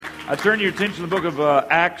I turn your attention to the book of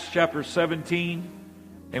Acts chapter 17,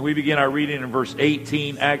 and we begin our reading in verse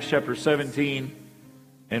 18. Acts chapter 17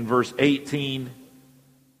 and verse 18.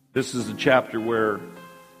 This is the chapter where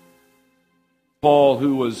Paul,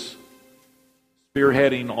 who was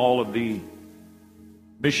spearheading all of the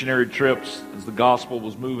missionary trips as the gospel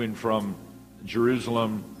was moving from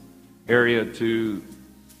Jerusalem area to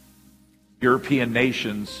European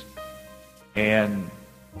nations, and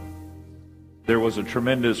there was a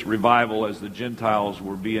tremendous revival as the Gentiles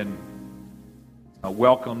were being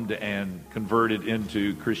welcomed and converted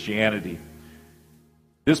into Christianity.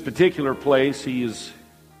 This particular place, he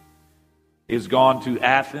is gone to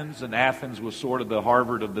Athens, and Athens was sort of the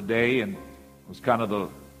Harvard of the day and was kind of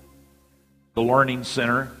the learning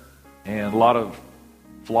center, and a lot of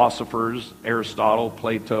philosophers, Aristotle,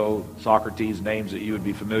 Plato, Socrates, names that you would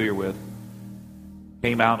be familiar with,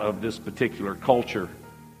 came out of this particular culture.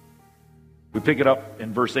 We pick it up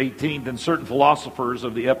in verse 18. Then certain philosophers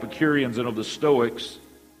of the Epicureans and of the Stoics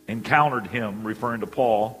encountered him, referring to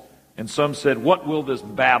Paul, and some said, "What will this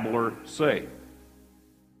babbler say?"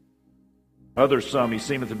 Others, some, he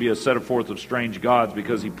seemeth to be a setter forth of strange gods,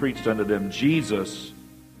 because he preached unto them Jesus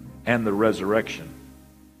and the resurrection.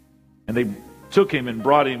 And they took him and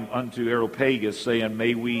brought him unto Areopagus, saying,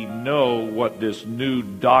 "May we know what this new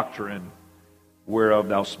doctrine whereof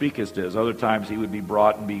thou speakest is." Other times he would be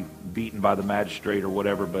brought and be beaten by the magistrate or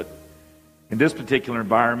whatever, but in this particular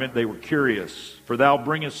environment they were curious. "For thou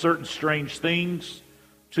bringest certain strange things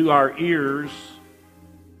to our ears.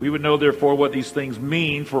 We would know therefore what these things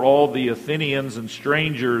mean, for all the Athenians and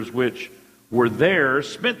strangers which were there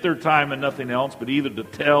spent their time in nothing else but either to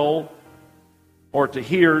tell or to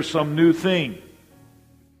hear some new thing."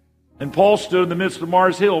 And Paul stood in the midst of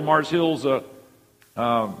Mars Hill. Mars Hill's a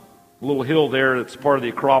little hill there that's part of the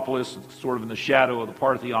Acropolis. It's sort of in the shadow of the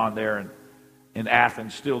Parthenon there, and in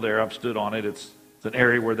Athens, still there. I've stood on it. It's an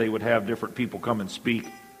area where they would have different people come and speak.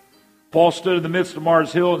 Paul stood in the midst of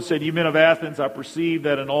Mars Hill and said, "Ye men of Athens, I perceive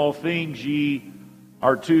that in all things ye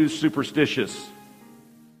are too superstitious.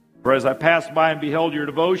 For as I passed by and beheld your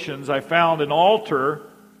devotions, I found an altar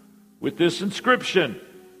with this inscription,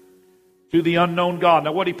 to the unknown God."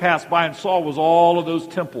 Now what he passed by and saw was all of those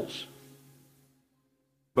temples.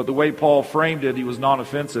 But the way Paul framed it, he was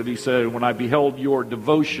non-offensive. He said, "When I beheld your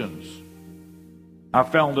devotions, I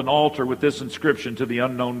found an altar with this inscription, to the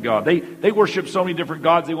unknown God." They worship so many different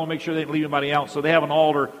gods, they want to make sure they didn't leave anybody out. So they have an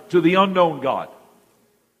altar to the unknown God,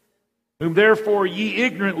 whom therefore ye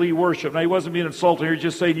ignorantly worship. Now he wasn't being insulting here. He's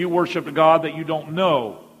just saying you worship a God that you don't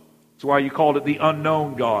know. That's why you called it the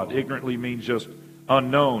unknown God. Ignorantly means just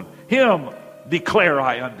unknown. "Him declare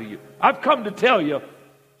I unto you." I've come to tell you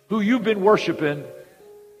who you've been worshiping,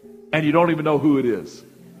 and you don't even know who it is.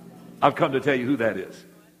 I've come to tell you who that is.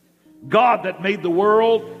 "God that made the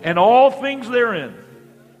world and all things therein,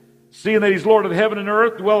 seeing that he's Lord of heaven and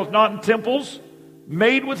earth, dwelleth not in temples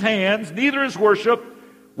made with hands, neither is worship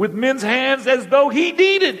with men's hands as though he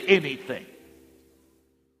needed anything."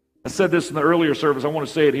 I said this in the earlier service. I want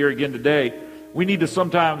to say it here again today. We need to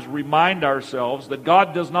sometimes remind ourselves that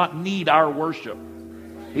God does not need our worship.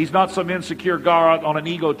 He's not some insecure God on an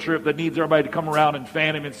ego trip that needs everybody to come around and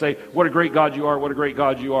fan him and say, "What a great God you are, what a great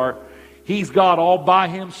God you are." He's God all by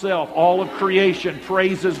himself. All of creation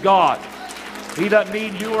praises God. He doesn't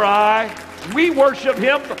need you or I. We worship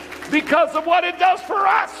him because of what it does for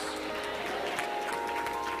us.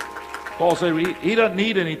 Paul said he doesn't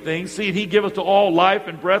need anything. "See, he giveth to all life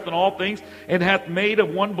and breath and all things, and hath made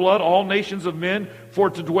of one blood all nations of men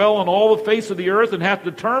for to dwell on all the face of the earth, and hath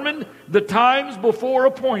determined the times before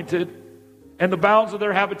appointed and the bounds of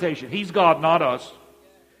their habitation." He's God, not us.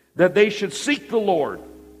 "That they should seek the Lord,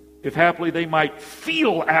 if haply they might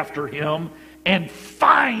feel after him and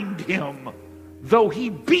find him, though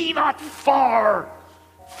he be not far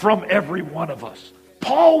from every one of us."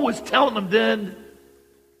 Paul was telling them then,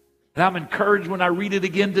 and I'm encouraged when I read it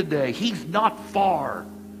again today, he's not far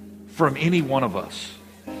from any one of us.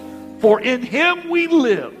 "For in him we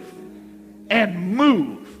live and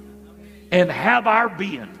move and have our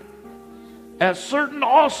being, as certain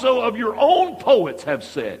also of your own poets have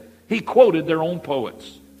said." He quoted their own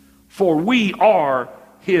poets. "For we are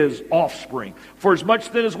his offspring. For as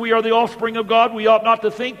much then as we are the offspring of God, we ought not to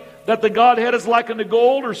think that the Godhead is like unto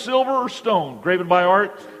gold or silver or stone, graven by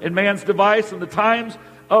art and man's device. In the times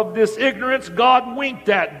of this ignorance God winked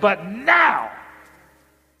at. But now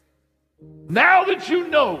that you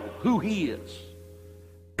know who he is,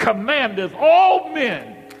 commandeth all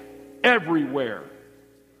men everywhere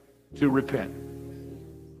to repent."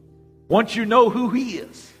 Once you know who he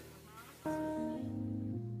is,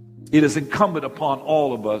 it is incumbent upon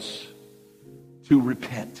all of us to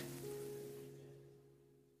repent.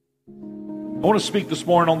 I want to speak this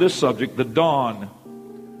morning on this subject, the dawn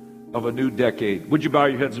of a new decade. Would you bow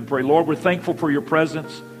your heads and pray? Lord, we're thankful for your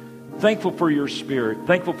presence, thankful for your spirit,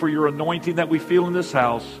 thankful for your anointing that we feel in this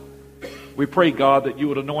house. We pray, God, that you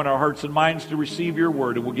would anoint our hearts and minds to receive your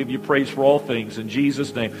word, and we'll give you praise for all things in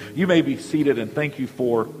Jesus' name. You may be seated, and thank you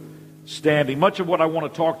for standing. Much of what I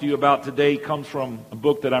want to talk to you about today comes from a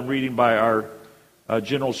book that I'm reading by our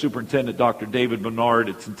General Superintendent, Dr. David Bernard.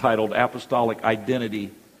 It's entitled Apostolic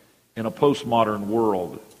Identity in a Postmodern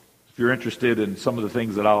World. If you're interested in some of the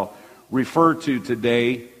things that I'll refer to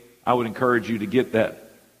today, I would encourage you to get that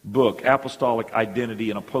book, Apostolic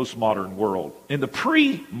Identity in a Postmodern World. In the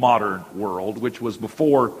pre-modern world, which was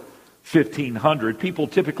before 1500, people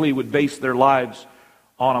typically would base their lives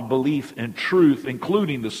on a belief in truth,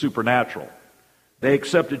 including the supernatural. They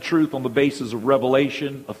accepted truth on the basis of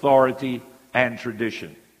revelation, authority, and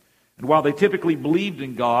tradition. And while they typically believed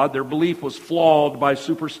in God, their belief was flawed by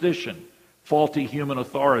superstition, faulty human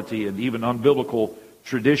authority, and even unbiblical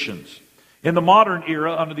traditions. In the modern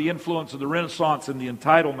era, under the influence of the Renaissance and the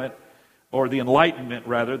Enlightenment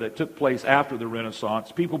that took place after the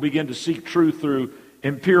Renaissance, people began to seek truth through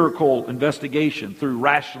empirical investigation, through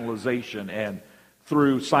rationalization, and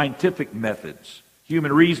through scientific methods.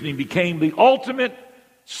 Human reasoning became the ultimate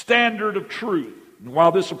standard of truth. And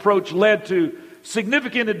while this approach led to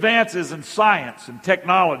significant advances in science and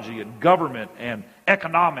technology and government and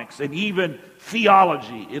economics and even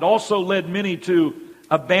theology, it also led many to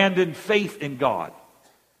abandon faith in God.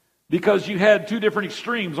 Because you had two different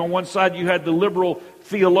extremes. On one side, you had the liberal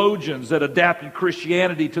theologians that adapted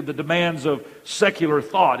Christianity to the demands of secular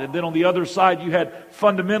thought. And then on the other side, you had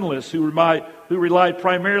fundamentalists who relied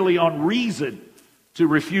primarily on reason to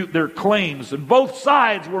refute their claims. And both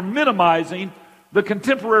sides were minimizing the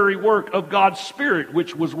contemporary work of God's Spirit,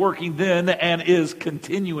 which was working then and is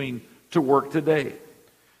continuing to work today.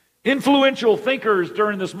 Influential thinkers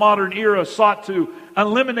during this modern era sought to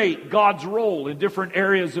eliminate God's role in different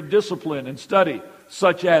areas of discipline and study,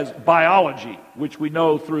 such as biology, which we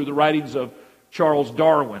know through the writings of Charles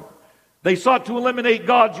Darwin. They sought to eliminate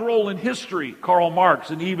God's role in history, Karl Marx,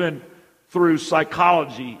 and even through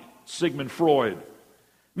psychology, Sigmund Freud.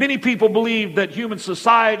 Many people believed that human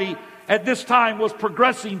society at this time was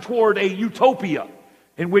progressing toward a utopia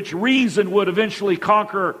in which reason would eventually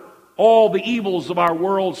conquer all the evils of our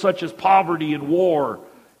world, such as poverty and war,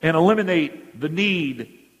 and eliminate the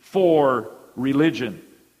need for religion.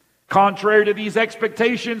 Contrary to these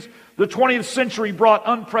expectations, the 20th century brought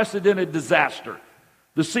unprecedented disaster.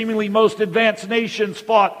 The seemingly most advanced nations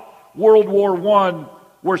fought World War I,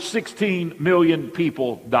 where 16 million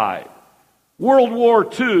people died. World War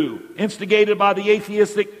II, instigated by the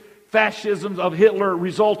atheistic fascism of Hitler,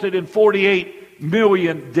 resulted in 48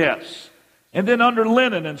 million deaths. And then under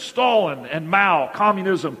Lenin and Stalin and Mao,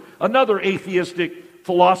 communism, another atheistic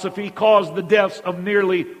philosophy, caused the deaths of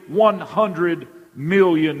nearly 100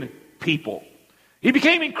 million people. It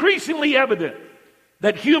became increasingly evident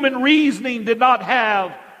that human reasoning did not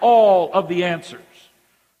have all of the answers.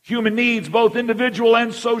 Human needs, both individual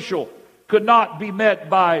and social, could not be met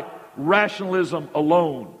by rationalism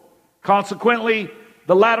alone. Consequently,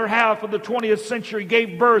 the latter half of the 20th century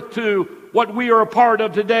gave birth to what we are a part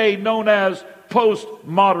of today, known as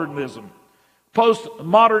postmodernism.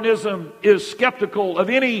 Postmodernism is skeptical of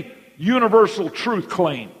any universal truth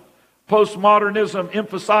claim. Postmodernism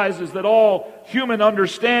emphasizes that all human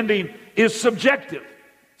understanding is subjective,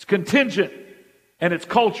 it's contingent, and it's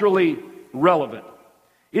culturally relevant.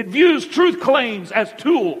 It views truth claims as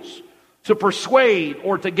tools to persuade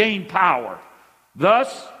or to gain power.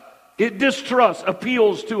 Thus, it distrusts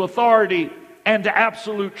appeals to authority and to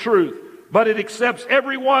absolute truth, but it accepts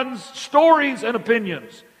everyone's stories and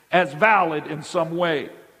opinions as valid in some way.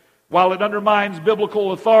 While it undermines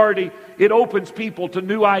biblical authority, it opens people to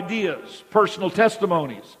new ideas, personal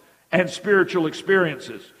testimonies, and spiritual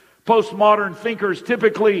experiences. Postmodern thinkers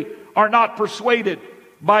typically are not persuaded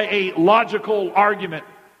by a logical argument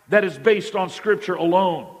that is based on Scripture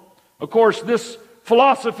alone. Of course, this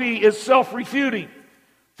philosophy is self-refuting,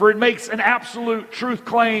 for it makes an absolute truth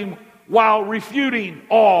claim while refuting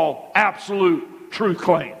all absolute truth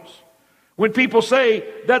claims. When people say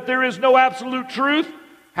that there is no absolute truth,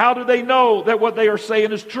 how do they know that what they are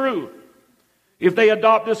saying is true? If they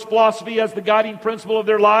adopt this philosophy as the guiding principle of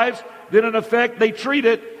their lives, then in effect they treat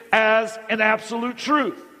it as an absolute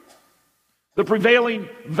truth. The prevailing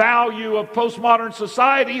value of postmodern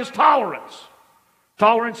society is tolerance.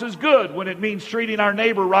 Tolerance is good when it means treating our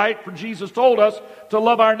neighbor right, for Jesus told us to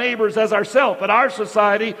love our neighbors as ourselves. But our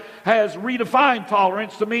society has redefined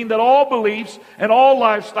tolerance to mean that all beliefs and all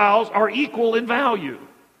lifestyles are equal in value.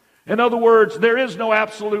 In other words, there is no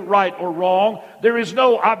absolute right or wrong. There is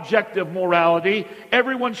no objective morality.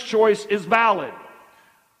 Everyone's choice is valid.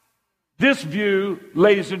 This view,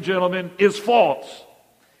 ladies and gentlemen, is false.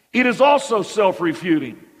 It is also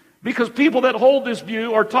self-refuting, because people that hold this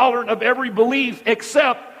view are tolerant of every belief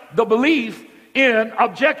except the belief in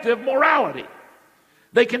objective morality.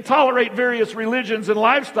 They can tolerate various religions and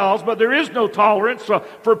lifestyles, but there is no tolerance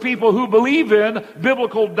for people who believe in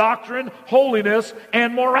biblical doctrine, holiness,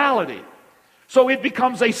 and morality. So it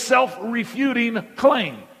becomes a self-refuting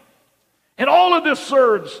claim. And all of this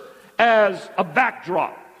serves as a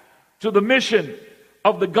backdrop to the mission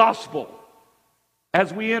of the gospel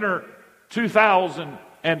as we enter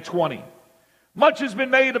 2020. Much has been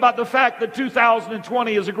made about the fact that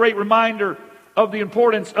 2020 is a great reminder of the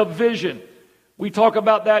importance of vision. We talk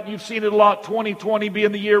about that, and you've seen it a lot. 2020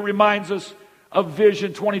 being the year reminds us of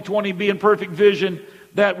vision. 2020 being perfect vision,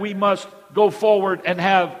 that we must go forward and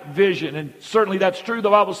have vision. And certainly that's true. The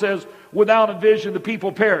Bible says, without a vision, the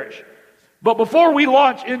people perish. But before we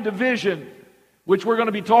launch into vision, which we're going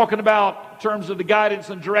to be talking about in terms of the guidance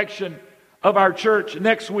and direction of our church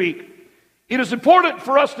next week, it is important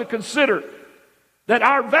for us to consider that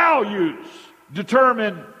our values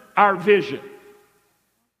determine our vision.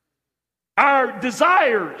 Our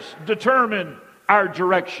desires determine our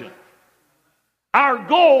direction. Our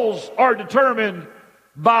goals are determined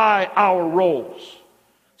by our roles.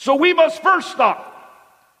 So we must first stop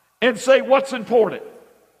and say, what's important?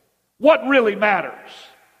 What really matters?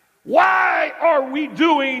 Why are we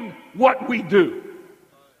doing what we do?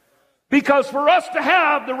 Because for us to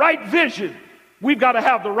have the right vision, we've got to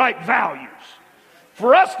have the right values.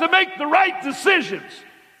 For us to make the right decisions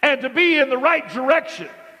and to be in the right direction,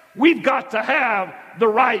 we've got to have the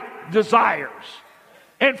right desires.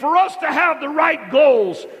 And for us to have the right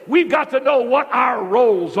goals, we've got to know what our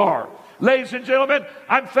roles are. Ladies and gentlemen,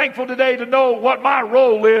 I'm thankful today to know what my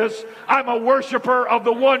role is. I'm a worshiper of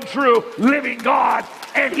the one true living God,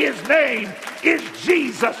 and His name is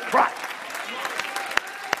Jesus Christ.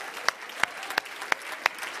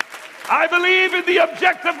 I believe in the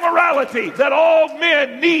objective morality that all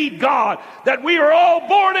men need God, that we are all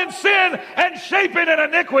born in sin and shapen in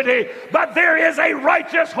iniquity, but there is a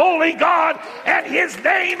righteous, holy God, and His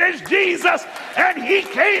name is Jesus, and He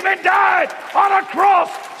came and died on a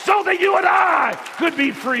cross so that you and I could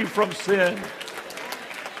be free from sin.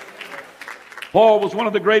 Paul was one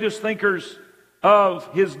of the greatest thinkers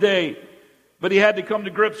of his day, but he had to come to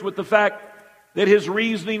grips with the fact that his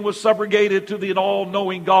reasoning was subjugated to the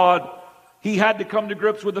all-knowing God. He had to come to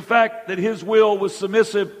grips with the fact that his will was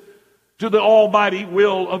submissive to the almighty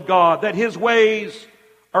will of God, that His ways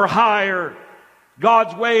are higher.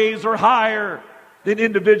 God's ways are higher than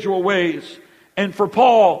individual ways. And for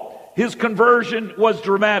Paul, his conversion was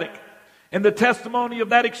dramatic. And the testimony of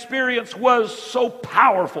that experience was so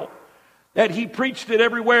powerful that he preached it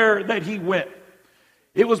everywhere that he went.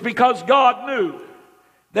 It was because God knew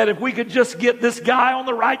that if we could just get this guy on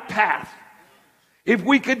the right path, if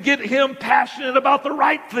we could get him passionate about the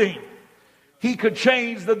right thing, he could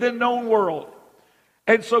change the then known world.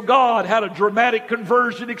 And so God had a dramatic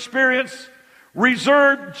conversion experience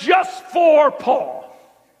reserved just for Paul.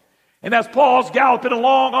 And as Paul's galloping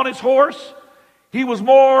along on his horse, he was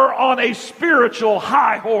more on a spiritual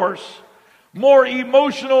high horse, more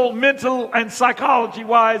emotional, mental, and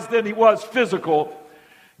psychology-wise than he was physical.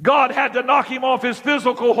 God had to knock him off his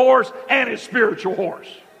physical horse and his spiritual horse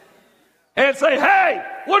and say, hey,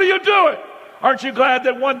 what are you doing? Aren't you glad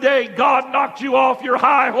that one day God knocked you off your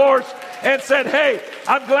high horse and said, hey,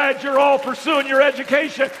 I'm glad you're all pursuing your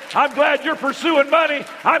education. I'm glad you're pursuing money.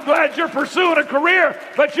 I'm glad you're pursuing a career.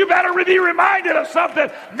 But you better be reminded of something.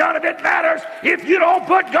 None of it matters if you don't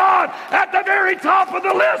put God at the very top of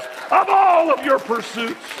the list of all of your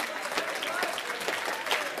pursuits.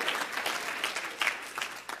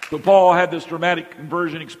 So Paul had this dramatic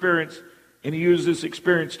conversion experience, and he used this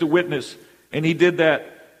experience to witness, and he did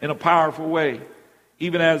that in a powerful way.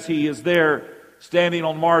 Even as he is there standing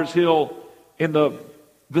on Mars Hill in the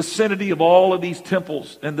vicinity of all of these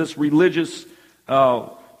temples and this religious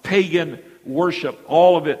pagan worship,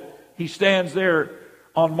 all of it, he stands there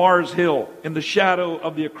on Mars Hill in the shadow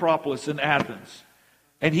of the Acropolis in Athens,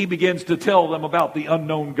 and he begins to tell them about the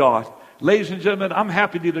unknown God. Ladies and gentlemen, I'm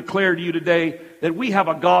happy to declare to you today that we have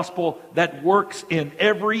a gospel that works in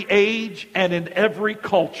every age and in every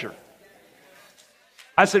culture.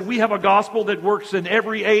 I said we have a gospel that works in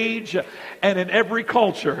every age and in every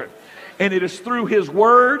culture. And it is through His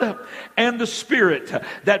Word and the Spirit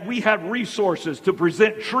that we have resources to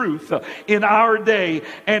present truth in our day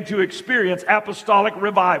and to experience apostolic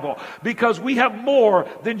revival. Because we have more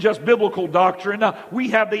than just biblical doctrine. We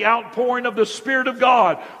have the outpouring of the Spirit of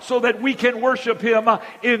God so that we can worship Him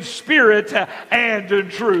in spirit and in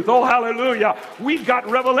truth. Oh, hallelujah. We've got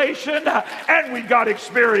revelation and we've got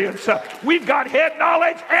experience. We've got head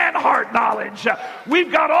knowledge and heart knowledge.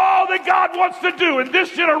 We've got all that God wants to do in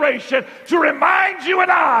this generation to remind you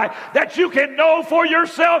and I that you can know for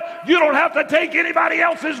yourself. You don't have to take anybody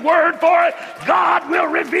else's word for it. God will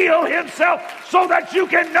reveal Himself so that you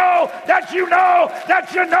can know that you know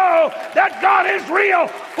that you know that God is real,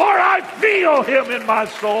 for I feel Him in my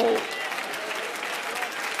soul.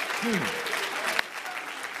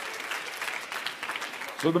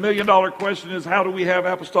 So the million-dollar question is, how do we have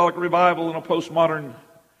apostolic revival in a postmodern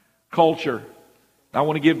culture? I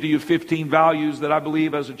want to give to you 15 values that I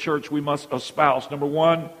believe as a church we must espouse. Number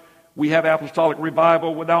one, we have apostolic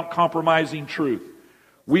revival without compromising truth.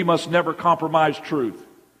 We must never compromise truth.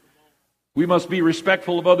 We must be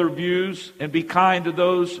respectful of other views and be kind to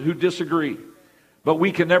those who disagree. But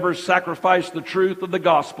we can never sacrifice the truth of the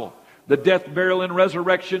gospel, the death, burial, and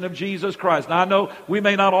resurrection of Jesus Christ. Now, I know we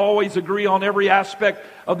may not always agree on every aspect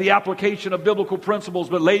of the application of biblical principles,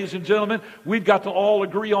 but ladies and gentlemen, we've got to all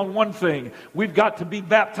agree on one thing. We've got to be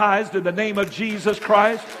baptized in the name of Jesus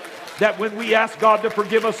Christ. That when we ask God to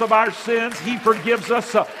forgive us of our sins, He forgives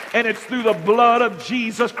us. And it's through the blood of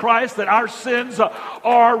Jesus Christ that our sins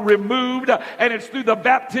are removed. And it's through the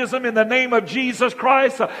baptism in the name of Jesus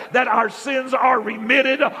Christ that our sins are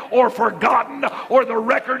remitted or forgotten or the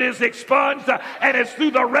record is expunged. And it's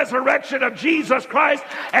through the resurrection of Jesus Christ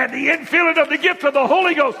and the infilling of the gift of the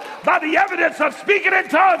Holy Ghost by the evidence of speaking in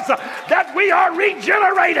tongues that we are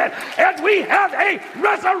regenerated and we have a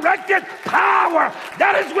resurrected power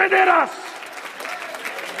that is within us.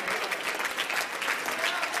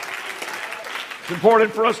 It's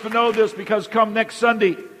important for us to know this because come next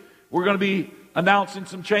Sunday, we're going to be announcing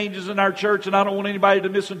some changes in our church, and I don't want anybody to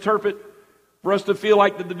misinterpret for us to feel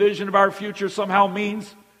like the division of our future somehow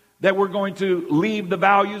means that we're going to leave the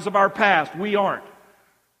values of our past. We aren't.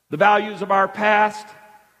 The values of our past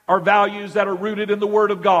are values that are rooted in the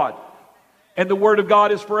Word of God. And the Word of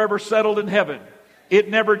God is forever settled in heaven. It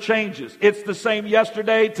never changes. It's the same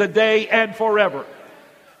yesterday, today, and forever.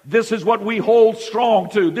 This is what we hold strong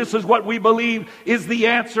to. This is what we believe is the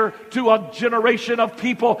answer to a generation of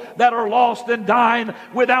people that are lost and dying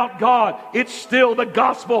without God. It's still the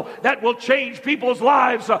gospel that will change people's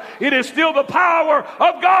lives. It is still the power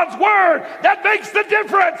of God's Word that makes the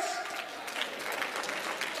difference.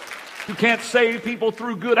 You can't save people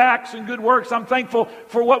through good acts and good works. I'm thankful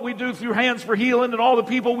for what we do through Hands for Healing and all the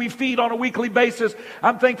people we feed on a weekly basis.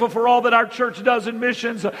 I'm thankful for all that our church does in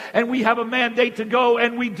missions, and we have a mandate to go,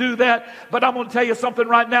 and we do that. But I'm going to tell you something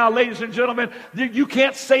right now, ladies and gentlemen. You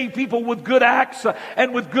can't save people with good acts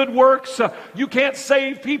and with good works. You can't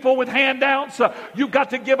save people with handouts. You've got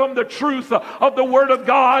to give them the truth of the Word of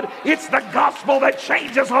God. It's the gospel that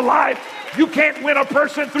changes a life. You can't win a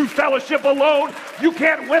person through fellowship alone. You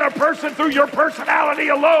can't win a person through your personality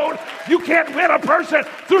alone. You can't win a person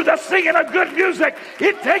through the singing of good music.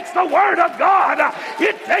 It takes the Word of God.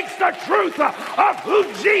 It takes the truth of who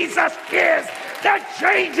Jesus is that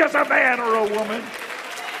changes a man or a woman.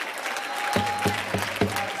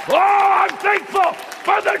 Oh, I'm thankful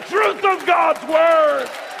for the truth of God's Word.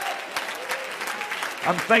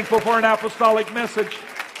 I'm thankful for an apostolic message.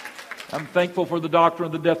 I'm thankful for the doctrine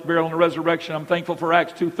of the death, burial, and the resurrection. I'm thankful for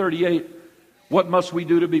Acts 2:38. What must we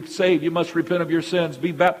do to be saved? You must repent of your sins,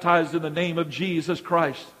 be baptized in the name of Jesus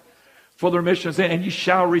Christ for the remission of sin, and you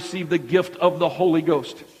shall receive the gift of the Holy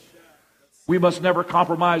Ghost. We must never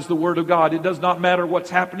compromise the Word of God. It does not matter what's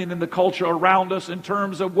happening in the culture around us in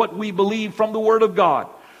terms of what we believe from the Word of God.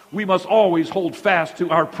 We must always hold fast to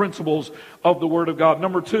our principles of the Word of God.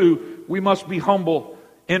 Number two, we must be humble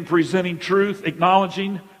in presenting truth,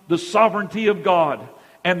 acknowledging the sovereignty of God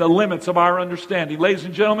and the limits of our understanding. Ladies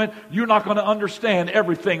and gentlemen, you're not going to understand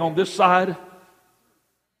everything on this side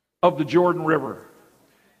of the Jordan River,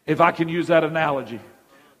 if I can use that analogy.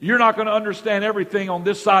 You're not going to understand everything on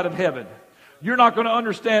this side of heaven. You're not going to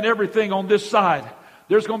understand everything on this side.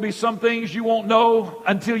 There's going to be some things you won't know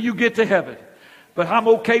until you get to heaven. But I'm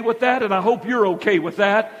okay with that, and I hope you're okay with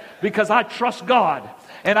that, because I trust God,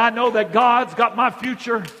 and I know that God's got my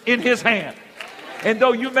future in His hand. And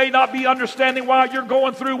though you may not be understanding why you're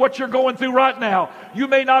going through what you're going through right now, you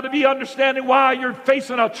may not be understanding why you're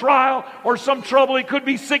facing a trial or some trouble. It could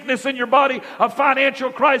be sickness in your body, a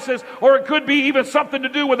financial crisis, or it could be even something to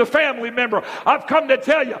do with a family member. I've come to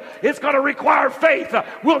tell you, it's going to require faith.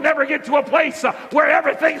 We'll never get to a place where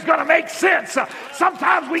everything's going to make sense.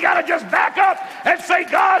 Sometimes we got to just back up and say,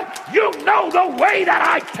 God, you know the way that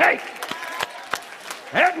I take.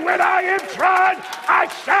 And when I am tried, I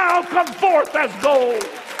shall come forth as gold.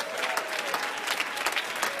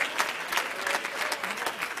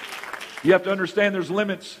 You have to understand there's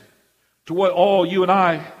limits to what all you and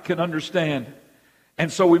I can understand.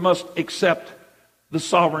 And so we must accept the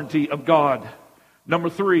sovereignty of God. Number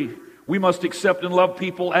 3, we must accept and love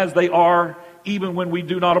people as they are, even when we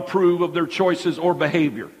do not approve of their choices or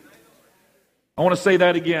behavior. I want to say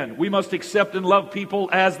that again. We must accept and love people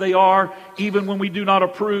as they are, even when we do not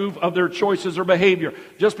approve of their choices or behavior.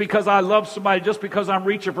 Just because I love somebody, just because I'm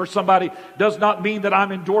reaching for somebody, does not mean that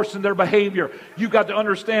I'm endorsing their behavior. You've got to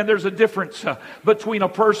understand there's a difference between a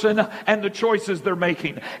person and the choices they're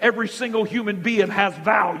making. Every single human being has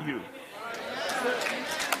value.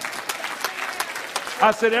 I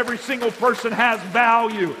said every single person has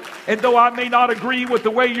value. And though I may not agree with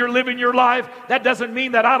the way you're living your life, that doesn't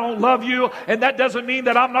mean that I don't love you. And that doesn't mean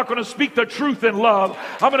that I'm not going to speak the truth in love.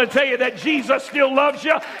 I'm going to tell you that Jesus still loves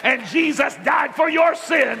you, and Jesus died for your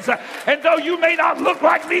sins. And though you may not look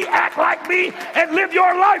like me, act like me, and live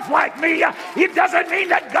your life like me, it doesn't mean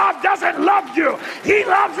that God doesn't love you. He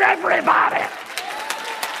loves everybody.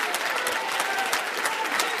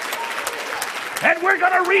 And we're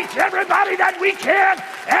going to reach everybody that we can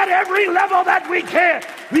at every level that we can.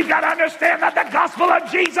 We've got to understand that the gospel of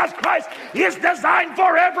Jesus Christ is designed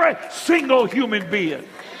for every single human being.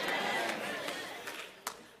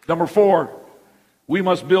 Number 4, we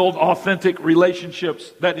must build authentic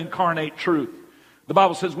relationships that incarnate truth. The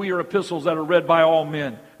Bible says we are epistles that are read by all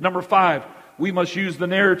men. Number 5, we must use the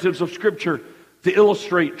narratives of Scripture to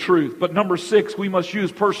illustrate truth. But number 6, we must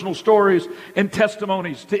use personal stories and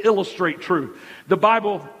testimonies to illustrate truth. The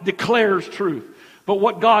Bible declares truth, but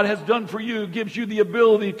what God has done for you gives you the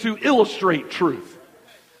ability to illustrate truth.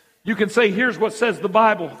 You can say, here's what says the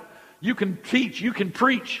Bible. You can teach, you can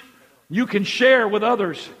preach, you can share with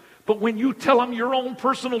others, but when you tell them your own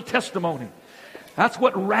personal testimony, that's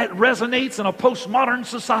what resonates in a postmodern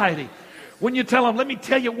society. When you tell them, let me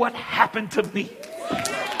tell you what happened to me.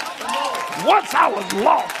 Once I was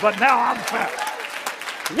lost, but now I'm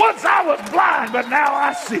found. Once I was blind, but now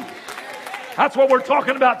I see. That's what we're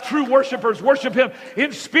talking about. True worshipers worship Him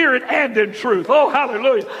in spirit and in truth. Oh,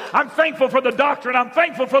 hallelujah. I'm thankful for the doctrine. I'm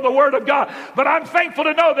thankful for the Word of God. But I'm thankful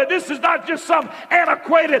to know that this is not just some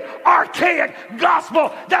antiquated, archaic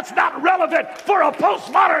gospel that's not relevant for a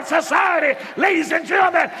postmodern society. Ladies and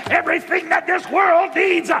gentlemen, everything that this world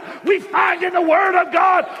needs, we find in the Word of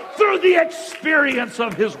God through the experience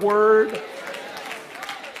of His Word.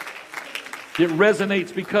 It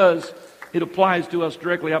resonates because it applies to us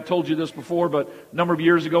directly. I've told you this before, but a number of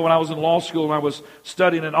years ago when I was in law school and I was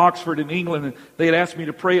studying in Oxford in England, and they had asked me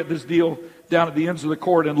to pray at this deal down at the Inns of the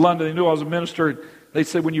Court in London. They knew I was a minister. They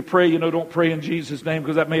said, when you pray, don't pray in Jesus' name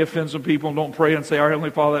because that may offend some people. And don't pray and say, our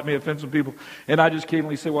Heavenly Father, that may offend some people. And I just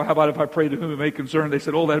casually said, well, how about if I pray to whom it may concern? They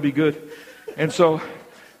said, oh, that'd be good. And so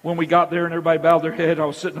when we got there and everybody bowed their head, I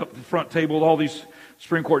was sitting up at the front table with all these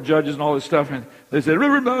Supreme Court judges and all this stuff, and they said,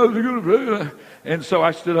 and so I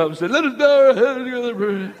stood up and said, let us bow our heads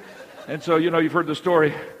together. And so, you've heard the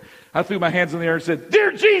story. I threw my hands in the air and said,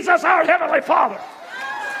 Dear Jesus, our Heavenly Father.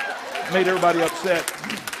 Made everybody upset.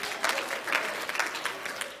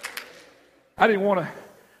 I didn't want to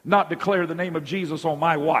not declare the name of Jesus on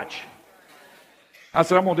my watch. I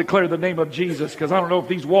said, I'm going to declare the name of Jesus because I don't know if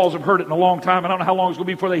these walls have heard it in a long time. I don't know how long it's going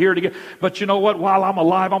to be before they hear it again. But you know what? While I'm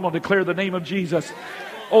alive, I'm going to declare the name of Jesus.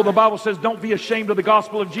 Oh, the Bible says, don't be ashamed of the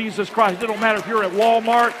gospel of Jesus Christ. It don't matter if you're at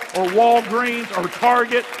Walmart or Walgreens or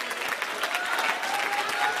Target.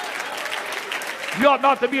 You ought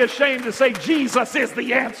not to be ashamed to say Jesus is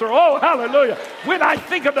the answer. Oh, hallelujah. When I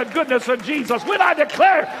think of the goodness of Jesus, when I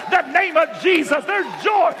declare the name of Jesus, there's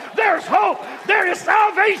joy, there's hope, there is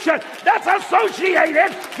salvation that's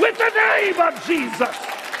associated with the name of Jesus.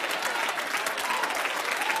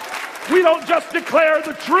 We don't just declare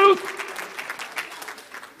the truth.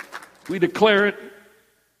 We declare it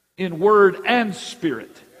in word and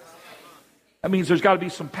spirit. That means there's got to be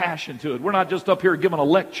some passion to it. We're not just up here giving a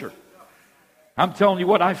lecture. I'm telling you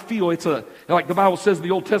what I feel. It's like the Bible says in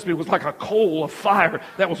the Old Testament, it was like a coal of fire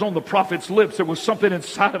that was on the prophet's lips. There was something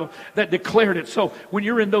inside of him that declared it. So when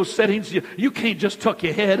you're in those settings, you can't just tuck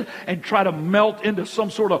your head and try to melt into some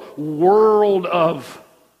sort of world of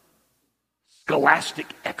scholastic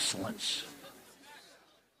excellence.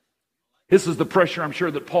 This is the pressure I'm sure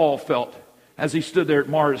that Paul felt as he stood there at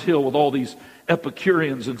Mars Hill with all these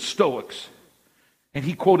Epicureans and Stoics. And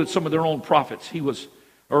he quoted some of their own prophets.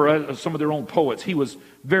 Some of their own poets. He was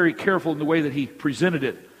very careful in the way that he presented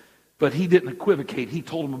it. But he didn't equivocate. He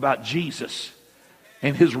told them about Jesus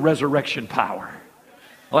and his resurrection power.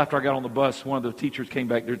 Well, after I got on the bus, one of the teachers came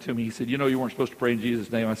back there to me. He said, you know, you weren't supposed to pray in Jesus'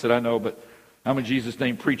 name. I said, I know, but I'm a Jesus'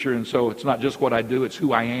 name preacher, and so it's not just what I do, it's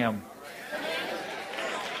who I am.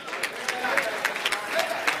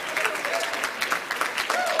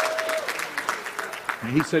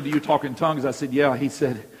 And he said, do you talk in tongues? I said, yeah. He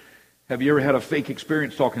said, have you ever had a fake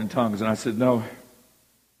experience talking in tongues? And I said, no.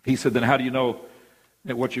 He said, then how do you know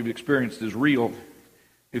that what you've experienced is real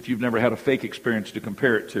if you've never had a fake experience to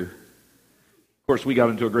compare it to? Of course, we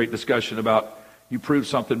got into a great discussion about you prove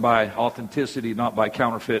something by authenticity, not by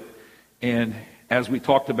counterfeit. And as we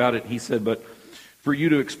talked about it, he said, but for you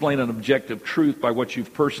to explain an objective truth by what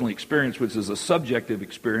you've personally experienced, which is a subjective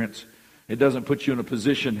experience, it doesn't put you in a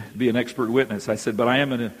position to be an expert witness. I said, but I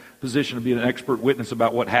am in a position to be an expert witness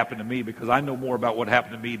about what happened to me because I know more about what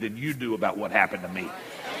happened to me than you do about what happened to me.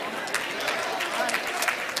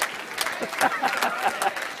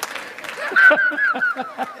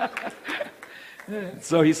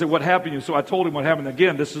 So he said, what happened to you? So I told him what happened.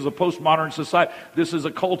 Again, this is a postmodern society. This is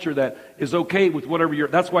a culture that is okay with whatever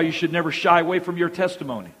that's why you should never shy away from your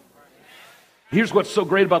testimony. Here's what's so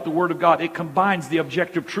great about the Word of God. It combines the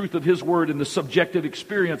objective truth of His Word and the subjective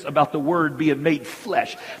experience about the Word being made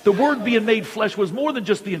flesh. The Word being made flesh was more than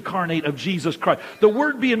just the incarnate of Jesus Christ. The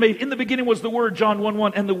Word being made, in the beginning was the Word, John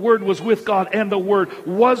 1:1, and the Word was with God, and the Word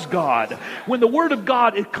was God. When the Word of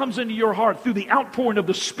God, it comes into your heart through the outpouring of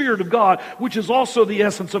the Spirit of God, which is also the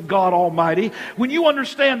essence of God Almighty. When you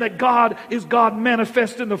understand that God is God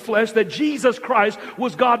manifest in the flesh, that Jesus Christ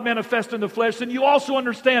was God manifest in the flesh, then you also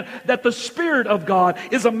understand that the Spirit of God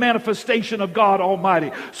is a manifestation of God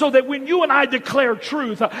Almighty. So that when you and I declare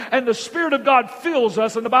truth and the Spirit of God fills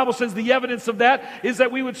us, and the Bible says the evidence of that is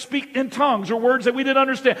that we would speak in tongues or words that we didn't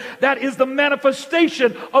understand. That is the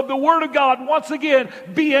manifestation of the Word of God once again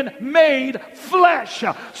being made flesh.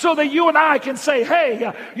 So that you and I can say,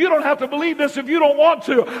 hey, you don't have to believe this if you don't want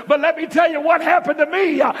to, but let me tell you what happened to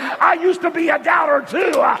me. I used to be a doubter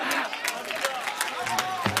too.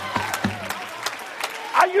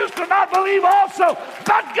 I used to not believe also,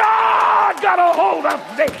 but God got a hold of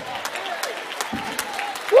me.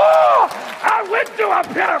 Whoa! I went to a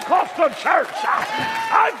Pentecostal church.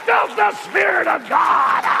 I felt the Spirit of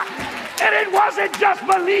God. And it wasn't just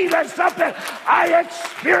believing something. I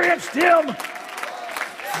experienced Him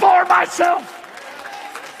for myself.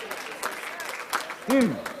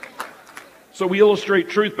 So we illustrate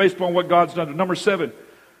truth based upon what God's done. Number 7.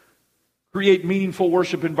 Create meaningful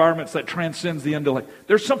worship environments that transcends the intellect.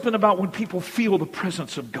 There's something about when people feel the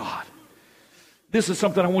presence of God. This is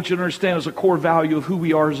something I want you to understand as a core value of who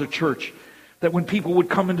we are as a church. That when people would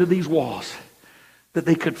come into these walls, that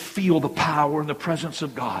they could feel the power and the presence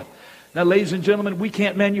of God. Now, ladies and gentlemen, we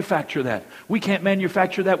can't manufacture that. We can't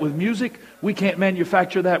manufacture that with music. We can't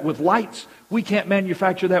manufacture that with lights. We can't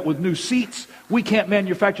manufacture that with new seats. We can't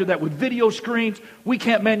manufacture that with video screens. We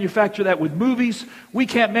can't manufacture that with movies. We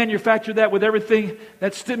can't manufacture that with everything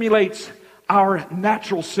that stimulates our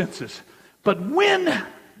natural senses. But when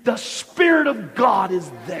the Spirit of God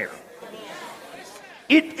is there,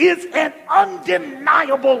 it is an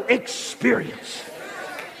undeniable experience.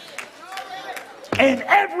 And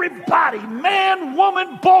everybody, man,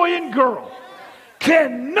 woman, boy, and girl,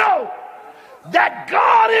 can know that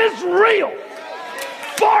God is real,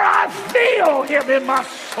 for I feel Him in my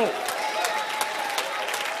soul.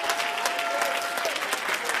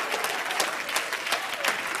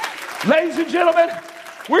 Ladies and gentlemen,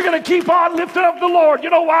 we're going to keep on lifting up the Lord.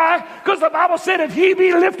 You know why? Because the Bible said if He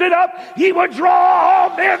be lifted up, He would draw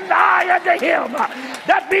all men nigh unto Him.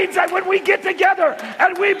 That means that when we get together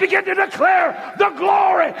and we begin to declare the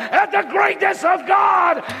glory and the greatness of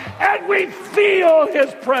God, and we feel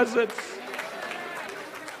His presence,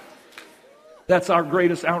 that's our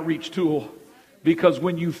greatest outreach tool. Because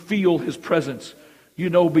when you feel His presence, you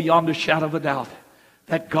know beyond a shadow of a doubt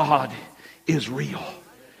that God is real.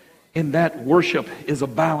 And that worship is a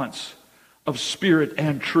balance of spirit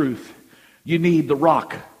and truth. You need the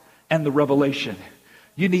rock and the revelation.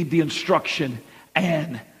 You need the instruction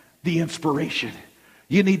and the inspiration.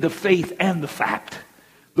 You need the faith and the fact.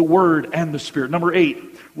 The Word and the Spirit. Number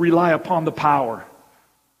 8, rely upon the power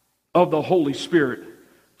of the Holy Spirit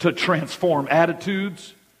to transform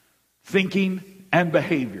attitudes, thinking, and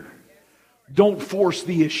behavior. Don't force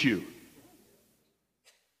the issue.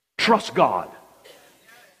 Trust God.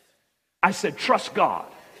 I said, trust God.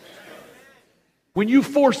 When you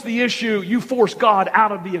force the issue, you force God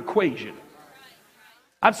out of the equation.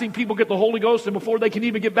 I've seen people get the Holy Ghost, and before they can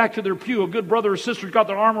even get back to their pew, a good brother or sister's got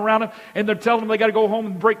their arm around them, and they're telling them they got to go home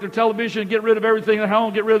and break their television and get rid of everything at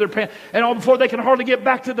home, get rid of their pants, and all before they can hardly get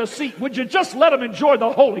back to the seat. Would you just let them enjoy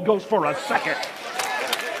the Holy Ghost for a second?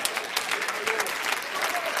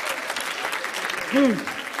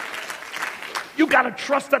 You got to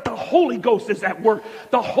trust that the Holy Ghost is at work.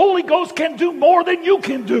 The Holy Ghost can do more than you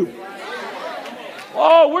can do.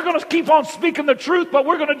 Oh, we're going to keep on speaking the truth, but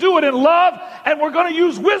we're going to do it in love, and we're going to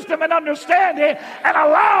use wisdom and understanding and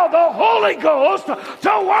allow the Holy Ghost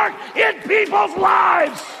to work in people's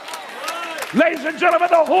lives. Ladies and gentlemen,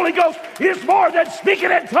 the Holy Ghost is more than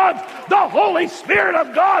speaking in tongues. The Holy Spirit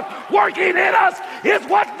of God working in us is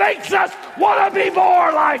what makes us want to be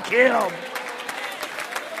more like Him.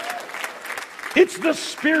 It's the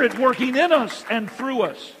Spirit working in us and through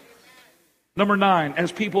us. Number 9,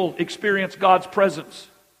 as people experience God's presence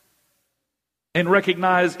and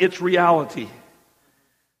recognize its reality,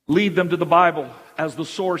 lead them to the Bible as the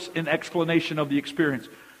source and explanation of the experience.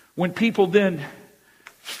 When people then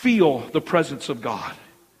feel the presence of God,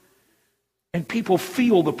 and people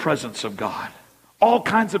feel the presence of God, all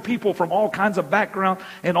kinds of people from all kinds of background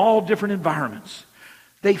and all different environments,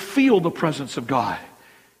 they feel the presence of God.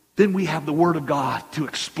 Then we have the Word of God to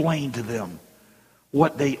explain to them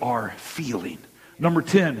what they are feeling. Number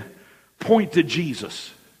 10, point to Jesus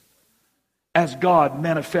as God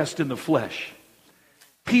manifest in the flesh.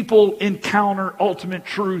 People encounter ultimate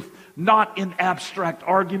truth not in abstract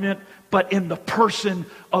argument, but in the person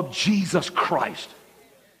of Jesus Christ.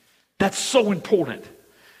 That's so important.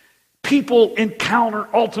 People encounter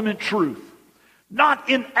ultimate truth not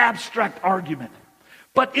in abstract argument,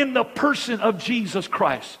 but in the person of Jesus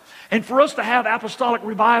Christ. And for us to have apostolic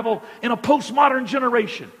revival in a postmodern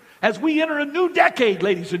generation, as we enter a new decade,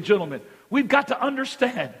 ladies and gentlemen, we've got to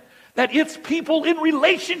understand that it's people in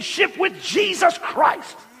relationship with Jesus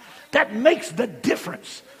Christ that makes the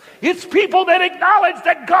difference. It's people that acknowledge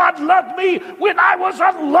that God loved me when I was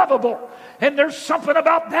unlovable. And there's something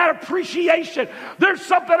about that appreciation. There's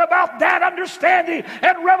something about that understanding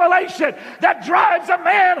and revelation that drives a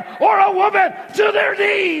man or a woman to their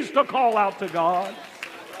knees to call out to God.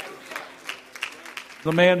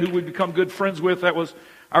 The man who we've become good friends with, that was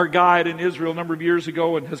our guide in Israel a number of years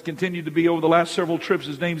ago and has continued to be over the last several trips.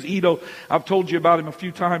 His name's Ido. I've told you about him a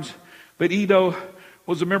few times. But Ido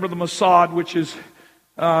was a member of the Mossad, which is,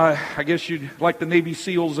 I guess you'd like the Navy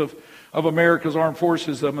SEALs of America's armed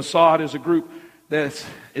forces. The Mossad is a group that's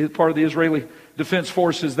part of the Israeli Defense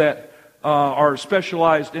Forces that are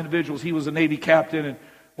specialized individuals. He was a Navy captain and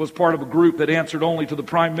was part of a group that answered only to the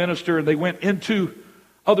Prime Minister. And they went into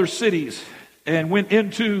other cities and went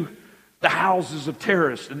into the houses of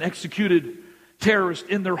terrorists and executed terrorists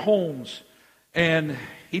in their homes. And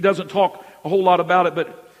he doesn't talk a whole lot about it,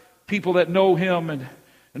 but people that know him and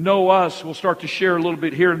know us will start to share a little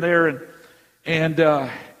bit here and there.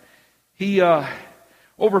 And he,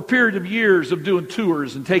 over a period of years of doing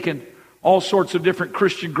tours and taking all sorts of different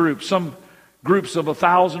Christian groups, some groups of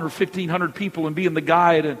 1,000 or 1,500 people, and being the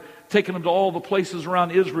guide and taking them to all the places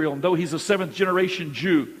around Israel. And though he's a 7th generation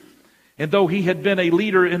Jew, and though he had been a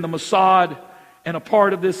leader in the Mossad and a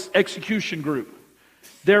part of this execution group,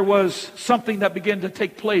 there was something that began to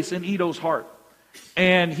take place in Ido's heart.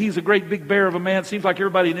 And he's a great big bear of a man. Seems like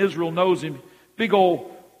everybody in Israel knows him. Big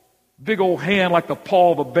old hand like the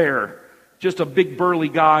paw of a bear. Just a big burly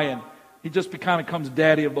guy. And he just kind of becomes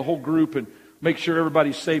daddy of the whole group and makes sure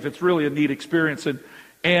everybody's safe. It's really a neat experience.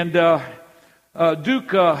 And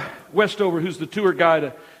Duke Westover, who's the tour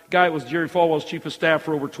guide, guy was Jerry Falwell's chief of staff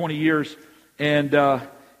for over 20 years and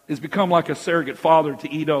has become like a surrogate father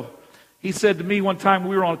to Ido. He said to me one time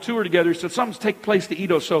we were on a tour together, he said, something's taking place to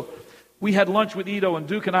Ido. So we had lunch with Ido, and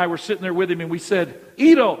Duke and I were sitting there with him, and we said,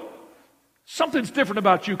 Ido, something's different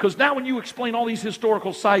about you, because now when you explain all these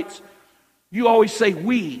historical sites, you always say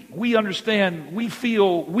we understand, we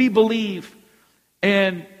feel, we believe,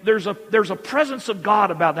 and there's a presence of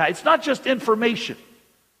God about that. It's not just information.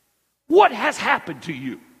 What has happened to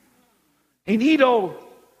you? And Ido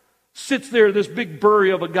sits there, this big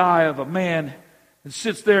burry of a guy, of a man, and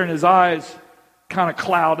sits there and his eyes kind of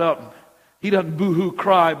cloud up. He doesn't boo-hoo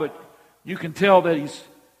cry, but you can tell that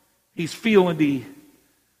he's feeling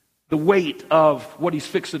the weight of what he's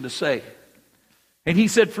fixing to say. And he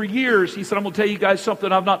said for years, he said, I'm going to tell you guys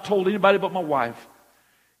something I've not told anybody but my wife.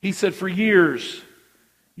 He said for years,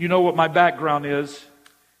 you know what my background is.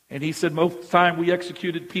 And he said most of the time we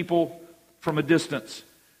executed people from a distance.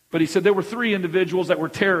 But he said there were 3 individuals that were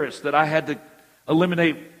terrorists that I had to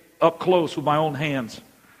eliminate up close with my own hands.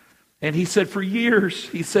 And he said, for years,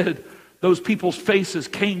 he said, those people's faces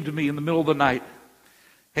came to me in the middle of the night.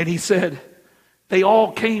 And he said, they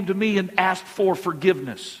all came to me and asked for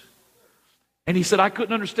forgiveness. And he said, I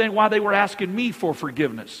couldn't understand why they were asking me for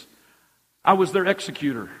forgiveness. I was their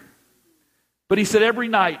executor. But he said, every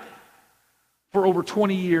night for over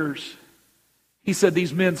 20 years, he said,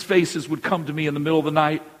 these men's faces would come to me in the middle of the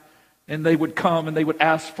night, and they would come and they would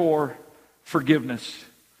ask for forgiveness.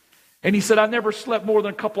 And he said, I never slept more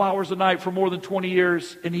than a couple hours a night for more than 20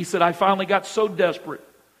 years. And he said, I finally got so desperate.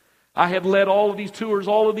 I had led all of these tours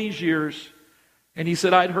all of these years. And he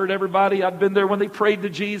said, I'd heard everybody. I'd been there when they prayed to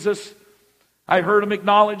Jesus. I heard them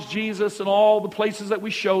acknowledge Jesus in all the places that we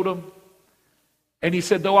showed them. And he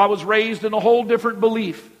said, though I was raised in a whole different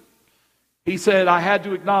belief, he said, I had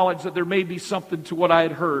to acknowledge that there may be something to what I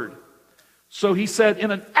had heard. So he said, in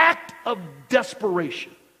an act of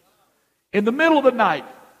desperation, in the middle of the night,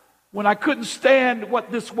 when I couldn't stand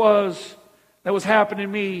what this was that was happening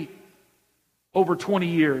to me over 20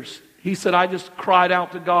 years, he said, I just cried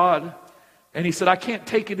out to God. And he said, I can't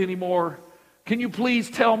take it anymore. Can you please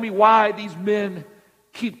tell me why these men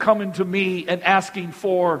keep coming to me and asking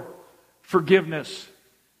for forgiveness?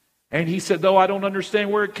 And he said, though I don't understand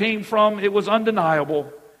where it came from, it was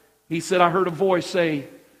undeniable. He said, I heard a voice say,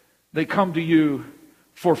 they come to you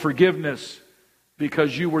for forgiveness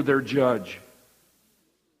because you were their judge.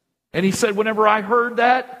 And he said, whenever I heard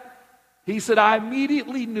that, he said, I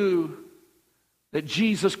immediately knew that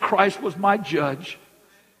Jesus Christ was my judge,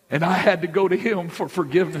 and I had to go to him for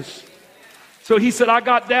forgiveness. So he said, I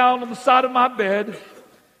got down on the side of my bed,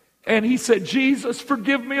 and he said, Jesus,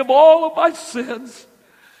 forgive me of all of my sins.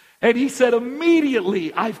 And he said,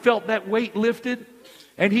 immediately I felt that weight lifted.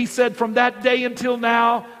 And he said, from that day until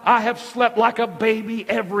now, I have slept like a baby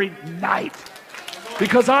every night,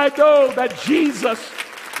 because I know that Jesus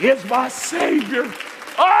is my Savior.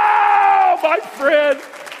 Oh, my friend,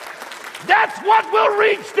 that's what will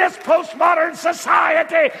reach this postmodern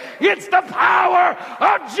society. It's the power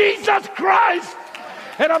of Jesus Christ.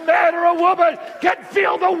 And a man or a woman can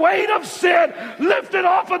feel the weight of sin lifted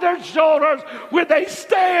off of their shoulders when they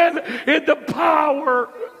stand in the power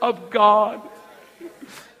of God.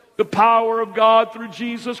 The power of God through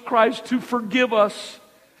Jesus Christ to forgive us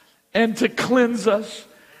and to cleanse us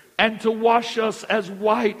and to wash us as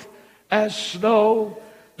white as snow.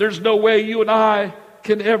 There's no way you and I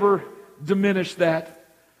can ever diminish that.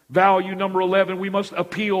 Value number 11, we must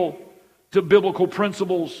appeal to biblical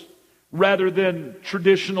principles rather than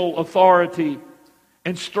traditional authority,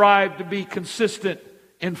 and strive to be consistent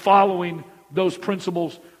in following those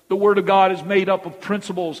principles. The Word of God is made up of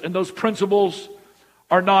principles, and those principles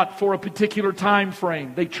are not for a particular time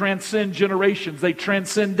frame. They transcend generations. They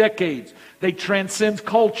transcend decades. They transcend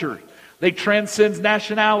culture. They transcend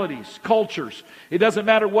nationalities, cultures. It doesn't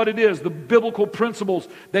matter what it is. The biblical principles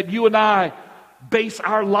that you and I base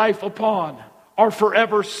our life upon are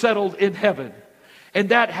forever settled in heaven. And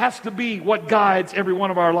that has to be what guides every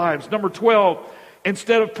one of our lives. Number 12,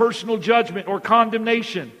 instead of personal judgment or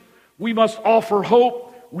condemnation, we must offer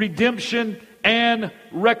hope, redemption, and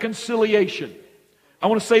reconciliation. I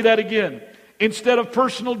want to say that again. Instead of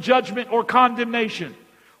personal judgment or condemnation,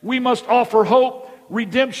 we must offer hope,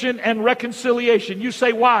 redemption, and reconciliation. You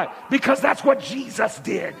say, why? Because that's what Jesus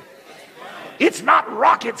did. It's not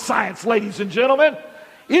rocket science, ladies and gentlemen.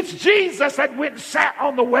 It's Jesus that went and sat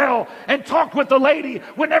on the well and talked with the lady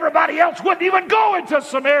when everybody else wouldn't even go into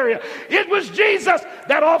Samaria. It was Jesus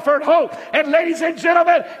that offered hope. And ladies and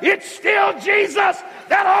gentlemen, it's still Jesus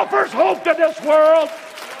that offers hope to this world.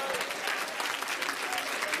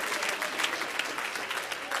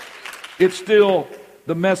 It's still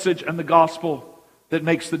the message and the gospel that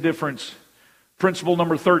makes the difference. Principle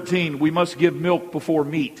number 13, we must give milk before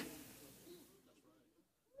meat.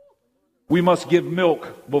 We must give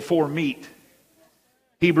milk before meat.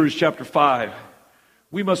 Hebrews chapter 5.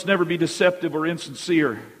 We must never be deceptive or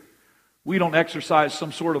insincere. We don't exercise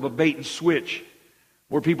some sort of a bait and switch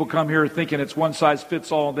where people come here thinking it's one size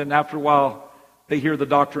fits all, and then after a while they hear the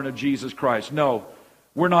doctrine of Jesus Christ. No,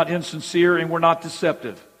 we're not insincere and we're not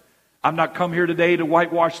deceptive. I'm not come here today to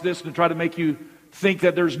whitewash this and try to make you think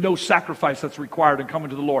that there's no sacrifice that's required in coming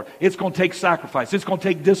to the Lord. It's going to take sacrifice. It's going to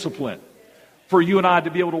take discipline for you and I to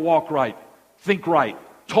be able to walk right, think right,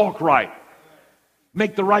 talk right,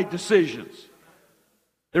 make the right decisions.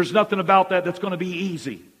 There's nothing about that that's going to be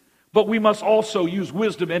easy. But we must also use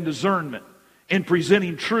wisdom and discernment in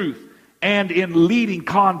presenting truth and in leading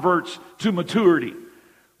converts to maturity.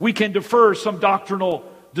 We can defer some doctrinal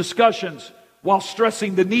discussions while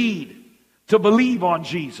stressing the need to believe on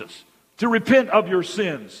Jesus, to repent of your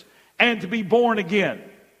sins, and to be born again.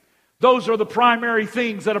 Those are the primary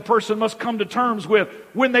things that a person must come to terms with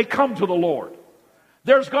when they come to the Lord.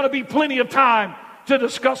 There's going to be plenty of time to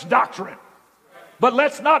discuss doctrine. But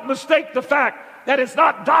let's not mistake the fact that it's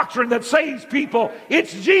not doctrine that saves people.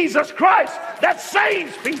 It's Jesus Christ that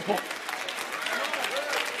saves people.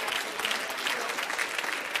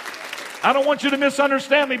 I don't want you to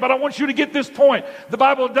misunderstand me, but I want you to get this point. The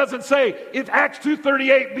Bible doesn't say, if Acts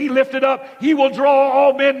 2:38 be lifted up, he will draw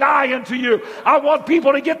all men nigh unto you. I want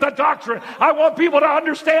people to get the doctrine. I want people to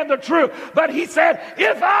understand the truth. But he said,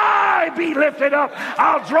 if I be lifted up,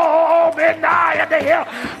 I'll draw all men nigh unto him.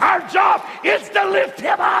 Our job is to lift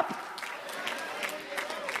him up.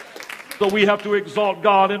 So we have to exalt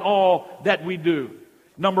God in all that we do.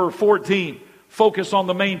 Number 14, focus on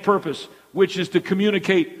the main purpose, which is to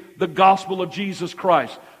communicate the gospel of Jesus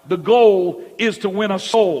Christ. The goal is to win a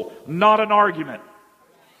soul, not an argument.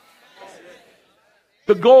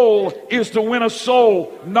 The goal is to win a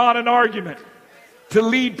soul, not an argument. To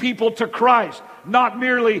lead people to Christ, not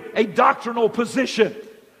merely a doctrinal position.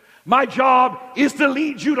 My job is to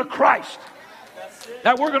lead you to Christ.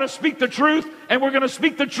 Now we're going to speak the truth, and we're going to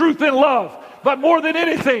speak the truth in love. But more than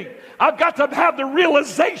anything, I've got to have the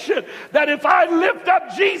realization that if I lift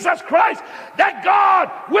up Jesus Christ, that God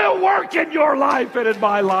will work in your life and in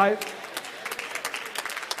my life.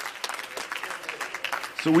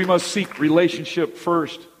 So we must seek relationship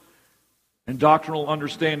first, and doctrinal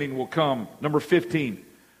understanding will come. Number 15,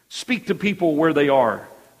 speak to people where they are.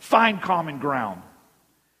 Find common ground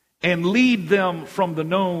and lead them from the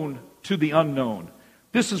known to the unknown.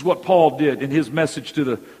 This is what Paul did in his message to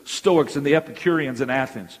the Stoics and the Epicureans in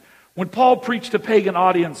Athens. When Paul preached to pagan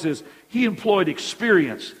audiences, he employed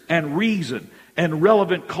experience and reason and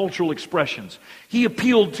relevant cultural expressions. He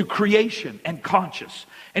appealed to creation and conscience.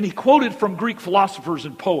 And he quoted from Greek philosophers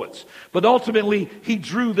and poets. But ultimately, he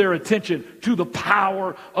drew their attention to the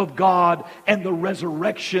power of God and the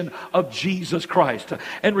resurrection of Jesus Christ.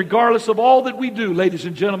 And regardless of all that we do, ladies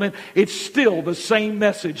and gentlemen, it's still the same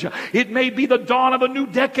message. It may be the dawn of a new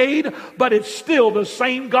decade, but it's still the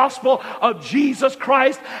same gospel of Jesus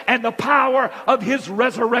Christ and the power of his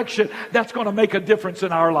resurrection that's going to make a difference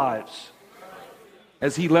in our lives.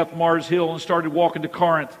 As he left Mars Hill and started walking to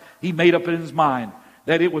Corinth, he made up in his mind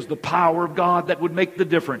that it was the power of God that would make the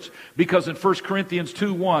difference. Because in 1 Corinthians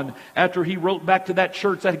 2:1, after he wrote back to that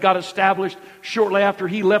church that got established shortly after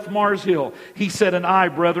he left Mars Hill, he said, "And I,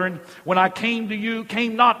 brethren, when I came to you,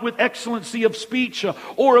 came not with excellency of speech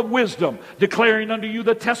or of wisdom, declaring unto you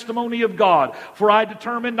the testimony of God. For I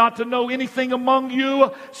determined not to know anything among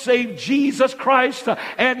you save Jesus Christ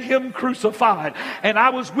and him crucified. And I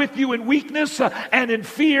was with you in weakness and in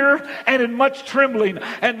fear and in much trembling.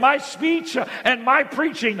 And my speech and my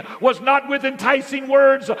preaching was not with enticing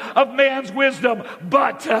words of man's wisdom,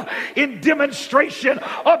 but in demonstration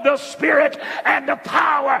of the Spirit and the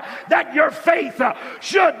power, that your faith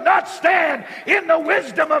should not stand in the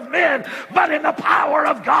wisdom of men, but in the power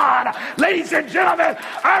of God." Ladies and gentlemen,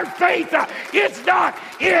 our faith is not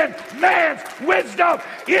in man's wisdom,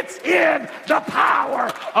 it's in the power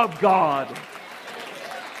of God.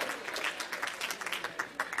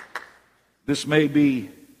 This may be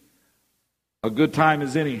a good time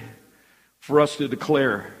as any for us to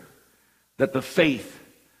declare that the faith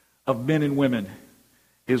of men and women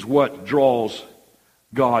is what draws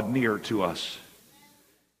God near to us.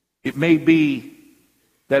 It may be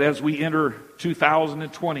that as we enter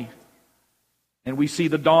 2020 and we see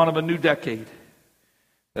the dawn of a new decade,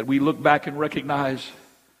 that we look back and recognize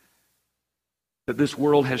that this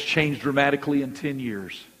world has changed dramatically in 10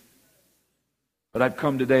 years. But I've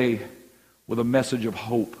come today with a message of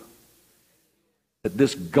hope, that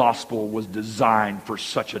this gospel was designed for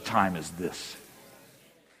such a time as this.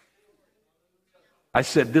 I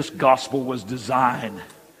said this gospel was designed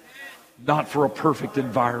not for a perfect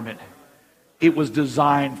environment. It was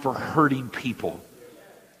designed for hurting people.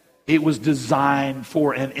 It was designed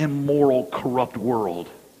for an immoral, corrupt world.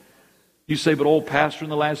 You say, but old pastor,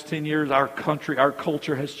 in the last 10 years, our country, our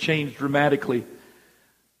culture has changed dramatically.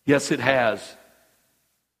 Yes, it has.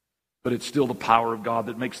 But it's still the power of God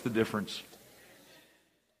that makes the difference.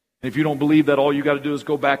 If you don't believe that, all you got to do is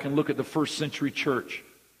go back and look at the first century church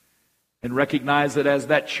and recognize that as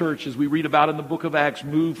that church, as we read about in the book of Acts,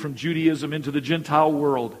 moved from Judaism into the Gentile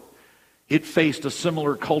world, it faced a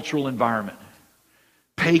similar cultural environment.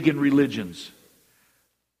 Pagan religions.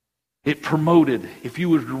 It promoted, if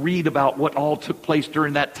you were to read about what all took place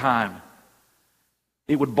during that time,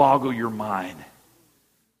 it would boggle your mind.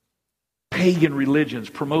 Pagan religions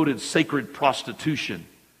promoted sacred prostitution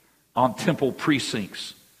on temple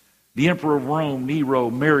precincts. The emperor of Rome, Nero,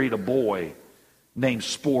 married a boy named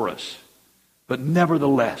Sporus. But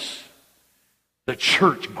nevertheless, The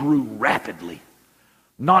church grew rapidly,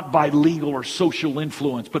 not by legal or social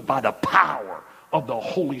influence, but by the power of the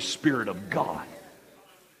Holy Spirit of God.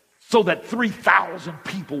 So that 3,000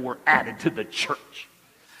 people were added to the church.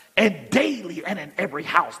 And daily and in every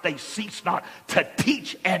house they ceased not to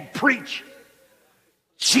teach and preach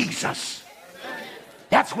Jesus.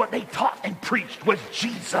 That's what they taught and preached, was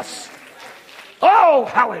Jesus. Oh,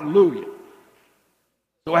 hallelujah.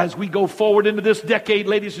 So as we go forward into this decade,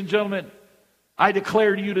 ladies and gentlemen, I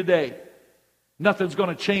declare to you today, nothing's going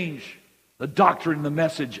to change the doctrine and the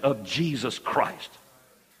message of Jesus Christ.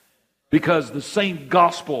 Because the same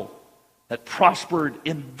gospel that prospered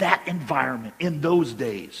in that environment in those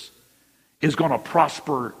days is going to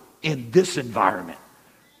prosper in this environment,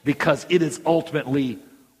 because it is ultimately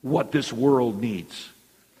what this world needs.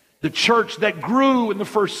 The church that grew in the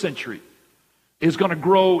first century is going to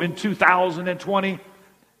grow in 2020,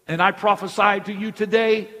 and I prophesy to you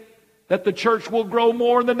today that the church will grow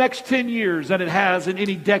more in the next 10 years than it has in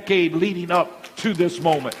any decade leading up to this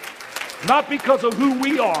moment. Not because of who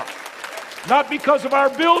we are, not because of our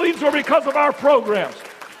buildings or because of our programs,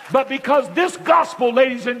 but because this gospel,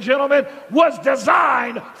 ladies and gentlemen, was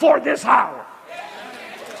designed for this hour.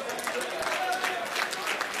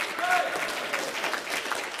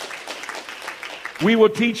 We will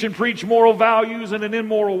teach and preach moral values in an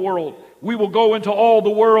immoral world. We will go into all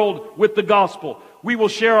the world with the gospel. We will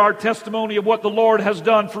share our testimony of what the Lord has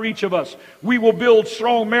done for each of us. We will build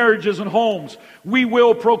strong marriages and homes. We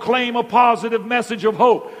will proclaim a positive message of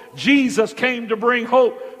hope. Jesus came to bring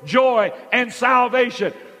hope, joy, and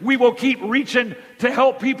salvation. We will keep reaching to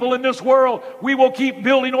help people in this world. We will keep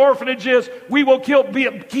building orphanages. We will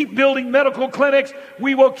keep building medical clinics.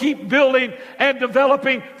 We will keep building and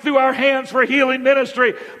developing through our hands for healing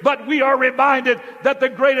ministry. But we are reminded that the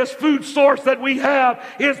greatest food source that we have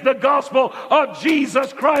is the gospel of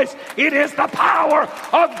Jesus Christ. It is the power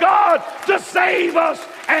of God to save us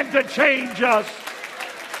and to change us.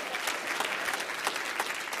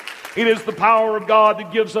 It is the power of God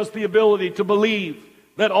that gives us the ability to believe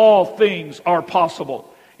that all things are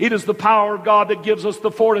possible. It is the power of God that gives us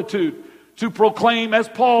the fortitude to proclaim, as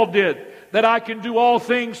Paul did, that I can do all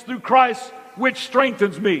things through Christ which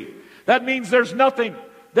strengthens me. That means there's nothing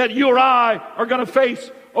that you or I are going to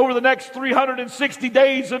face over the next 360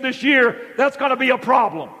 days of this year that's going to be a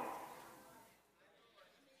problem.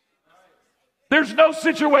 There's no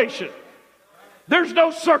situation. There's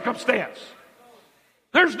no circumstance.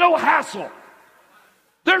 There's no hassle.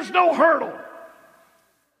 There's no hurdle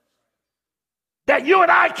that you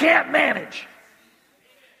and I can't manage,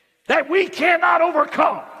 that we cannot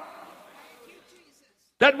overcome,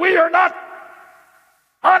 that we are not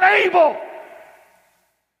unable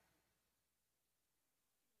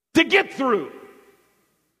to get through.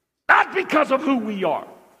 Not because of who we are,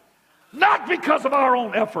 not because of our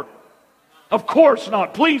own effort. Of course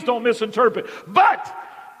not. Please don't misinterpret. But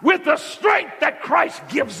with the strength that Christ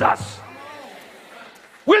gives us,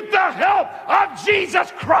 with the help of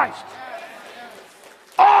Jesus Christ,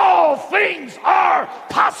 all things are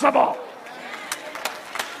possible.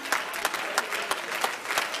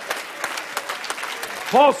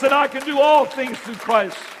 Paul said, I can do all things through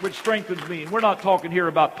Christ which strengthens me. And we're not talking here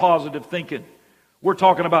about positive thinking. We're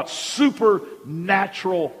talking about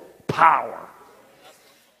supernatural power.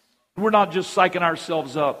 We're not just psyching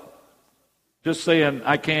ourselves up, just saying,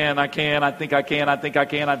 I can, I think I can,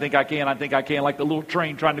 like the little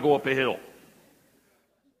train trying to go up a hill.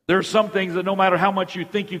 There are some things that no matter how much you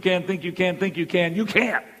think you can, you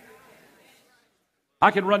can't.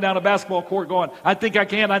 I can run down a basketball court going, I think I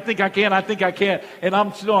can, and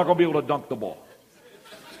I'm still not going to be able to dunk the ball.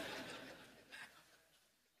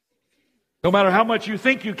 No matter how much you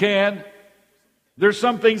think you can, there's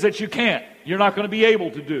some things that you can't. You're not going to be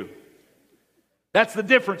able to do. That's the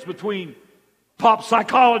difference between pop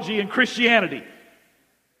psychology and Christianity.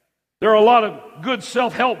 There are a lot of good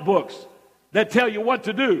self-help books that tell you what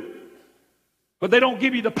to do, but they don't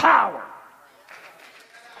give you the power.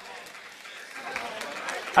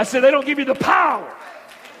 I said they don't give you the power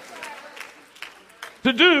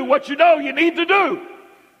to do what you know you need to do.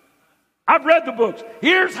 I've read the books.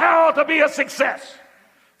 Here's how to be a success.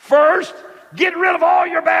 First, get rid of all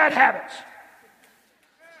your bad habits.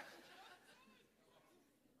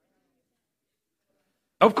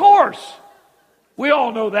 Of course, we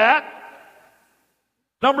all know that.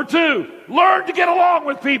 Number 2, learn to get along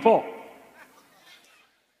with people.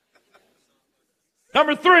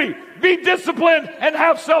 Number 3, be disciplined and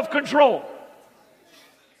have self-control.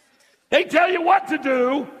 They tell you what to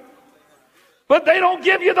do, but they don't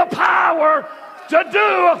give you the power to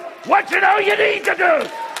do what you know you need to do.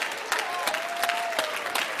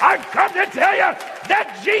 I've come to tell you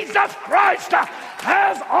that Jesus Christ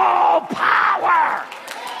has all power.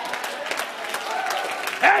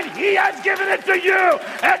 And he has given it to you,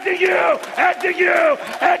 and to you, and to you,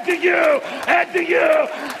 and to you, and to you,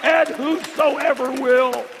 and whosoever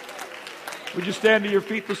will. Would you stand to your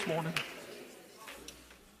feet this morning?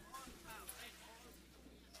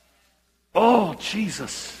 Oh,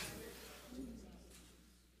 Jesus.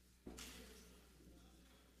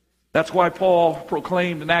 That's why Paul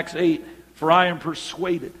proclaimed in Acts 8, for I am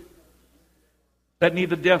persuaded that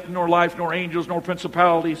neither death, nor life, nor angels, nor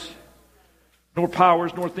principalities, nor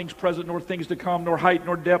powers, nor things present, nor things to come, nor height,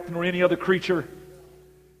 nor depth, nor any other creature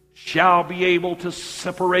shall be able to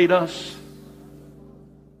separate us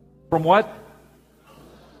from what?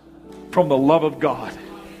 From the love of God.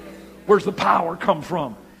 Where's the power come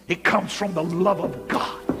from? It comes from the love of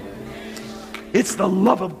God. It's the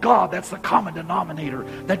love of God that's the common denominator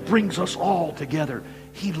that brings us all together.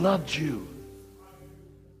 He loved you.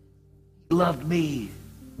 He loved me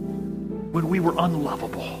when we were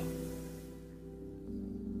unlovable.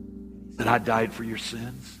 He said, I died for your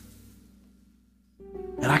sins.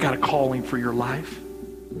 And I got a calling for your life.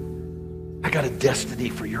 I got a destiny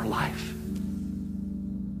for your life.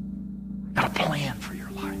 I got a plan for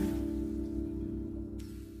your life.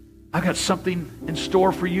 I've got something in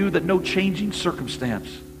store for you that no changing circumstance,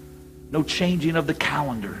 no changing of the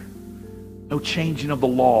calendar, no changing of the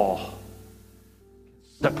law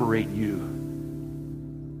can separate you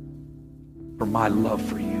from my love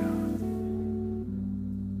for you.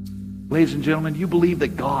 Ladies and gentlemen, do you believe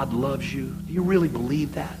that God loves you? Do you really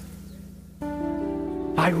believe that?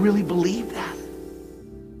 I really believe that.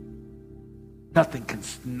 Nothing can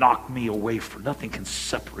knock me away from, nothing can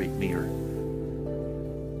separate me or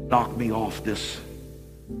knock me off this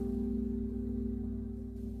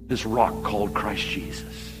rock called Christ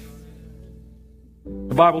Jesus.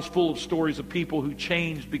 The Bible's full of stories of people who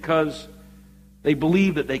changed because they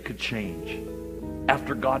believed that they could change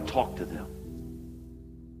after God talked to them.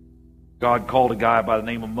 God called a guy by the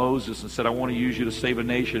name of Moses and said, I want to use you to save a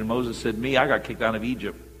nation. And Moses said, me? I got kicked out of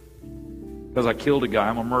Egypt because I killed a guy.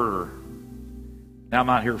 I'm a murderer. Now I'm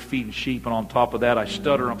out here feeding sheep, and on top of that, I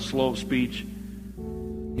stutter. I'm slow of speech.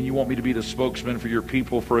 And you want me to be the spokesman for your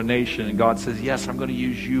people, for a nation. And God says, yes, I'm going to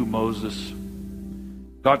use you, Moses.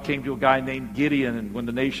 God came to a guy named Gideon, and when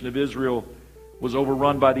the nation of Israel was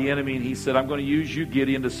overrun by the enemy, and he said, I'm going to use you,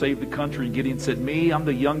 Gideon, to save the country. And Gideon said, me? I'm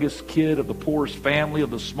the youngest kid of the poorest family, of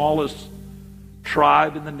the smallest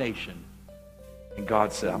tribe in the nation. And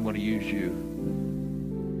God said, I'm going to use you.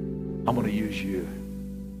 I'm going to use you.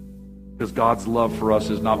 Because God's love for us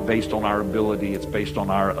is not based on our ability, it's based on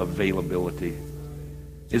our availability.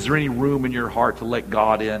 Is there any room in your heart to let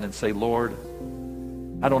God in and say, Lord,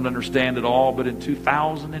 I don't understand it all, but in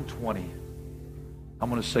 2020, I'm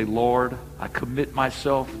going to say, Lord, I commit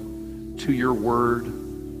myself to your word,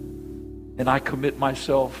 and I commit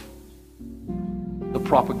myself to the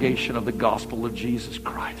propagation of the gospel of Jesus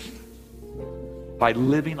Christ by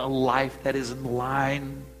living a life that is in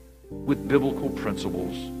line with biblical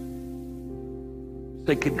principles.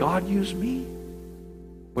 Say, can God use me?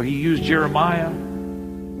 Well, he used Jeremiah.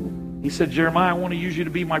 He said, Jeremiah, I want to use you to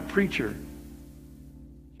be my preacher.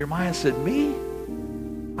 Jeremiah said, me?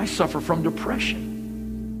 I suffer from depression.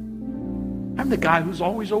 I'm the guy who's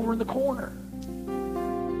always over in the corner,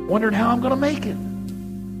 wondering how I'm going to make it.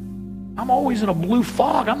 I'm always in a blue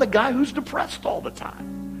fog. I'm the guy who's depressed all the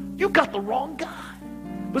time. You got the wrong guy.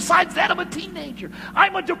 Besides that, I'm a teenager.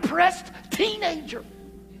 I'm a depressed teenager.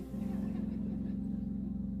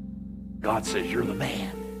 God says, you're the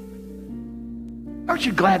man. Aren't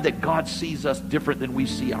you glad that God sees us different than we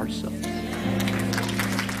see ourselves?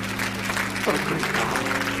 What a great God.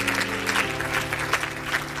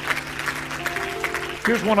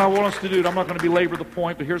 Here's what I want us to do. I'm not going to belabor the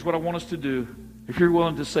point, but here's what I want us to do. If you're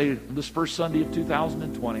willing to say, this first Sunday of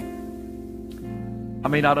 2020, I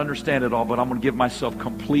may not understand it all, but I'm going to give myself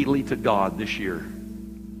completely to God this year.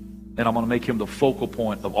 And I'm going to make him the focal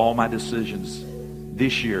point of all my decisions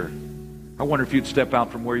this year. I wonder if you'd step out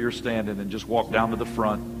from where you're standing and just walk down to the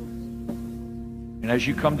front. And as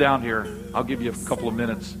you come down here, I'll give you a couple of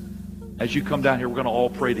minutes. As you come down here, we're going to all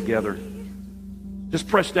pray together. Just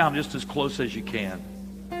press down just as close as you can.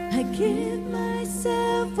 I give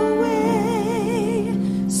myself away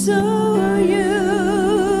so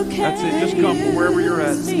you can. That's it. Just come from wherever you're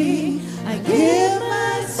at. I give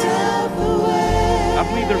myself away. I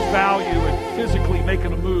believe there's value in physically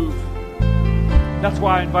making a move. That's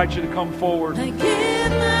why I invite you to come forward. I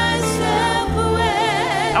give myself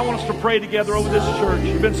away. I want us to pray together over this church.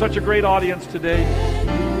 You've been such a great audience today.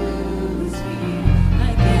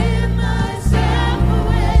 I give myself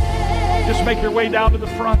away. just make your way down to the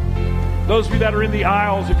front. Those of you that are in the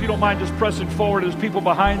aisles, if you don't mind just pressing forward, there's people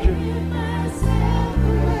behind you.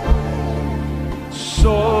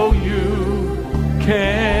 So you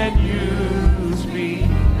can use me,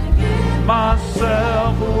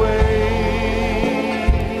 myself away.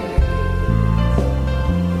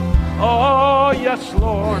 Oh, yes,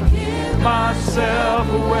 Lord, myself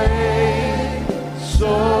away.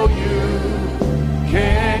 So you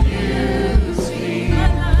can use me.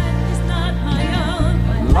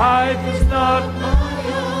 Life is not my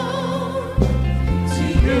own. To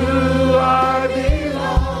you I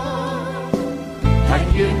belong. I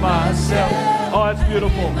give myself. Oh, that's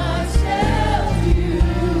beautiful.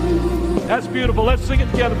 That's beautiful. Let's sing it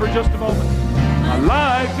together for just a moment. My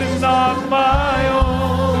life is not my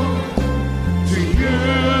own. To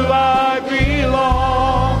you I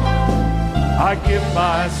belong. I give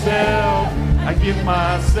myself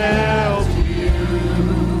to you.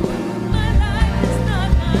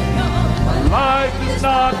 Life is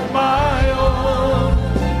not my own.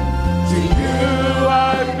 To you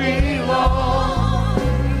I belong.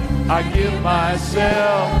 I give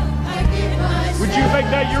myself. Would you make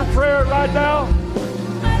that your prayer right now?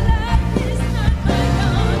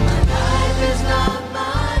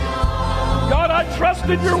 God, I trust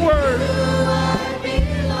in your word.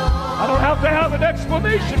 I don't have to have an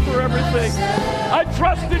explanation for everything. I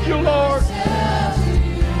trust in you, Lord.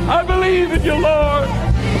 I believe in you, Lord.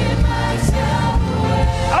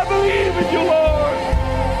 I believe in you, Lord.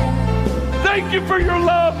 Thank you for your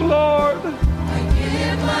love, Lord.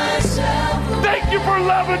 Thank you for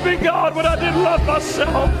loving me, God, when I didn't love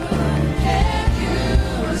myself.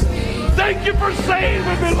 Thank you for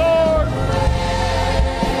saving me, Lord.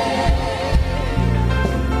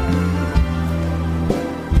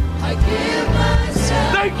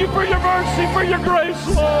 Thank you for your mercy, for your grace,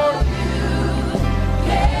 Lord.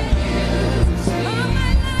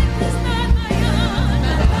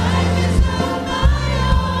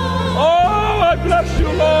 Oh, I bless you,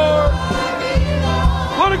 Lord.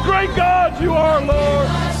 What a great God you are, Lord.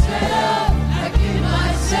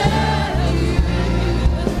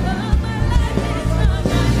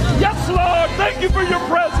 Yes, Lord. Thank you for your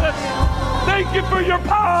presence. Thank you for your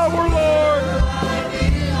power, Lord.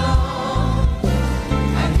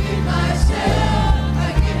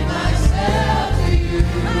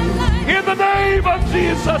 In the name of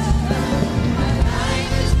Jesus.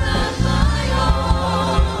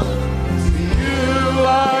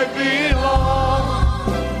 I belong.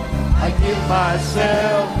 I give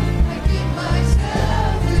myself.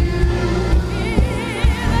 To you.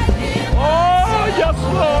 Oh, yes,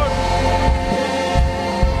 Lord.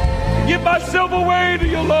 I give myself away to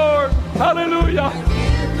you, Lord. Hallelujah.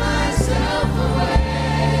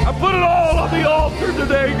 I put it all on the altar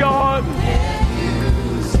today, God.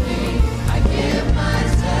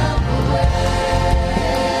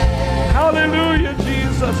 Hallelujah,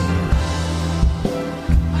 Jesus.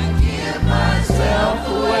 Myself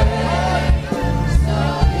away.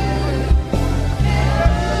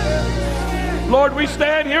 Lord, we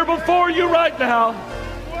stand here before you right now.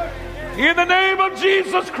 In the name of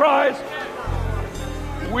Jesus Christ,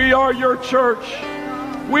 we are your church.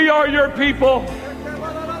 We are your people.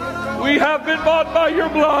 We have been bought by your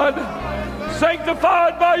blood,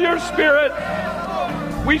 sanctified by your Spirit.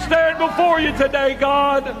 We stand before you today,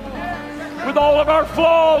 God, with all of our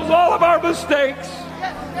flaws, all of our mistakes,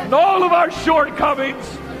 and all of our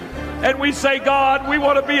shortcomings. And we say, God, we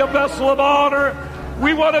want to be a vessel of honor.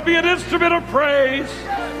 We want to be an instrument of praise.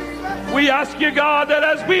 We ask you, God, that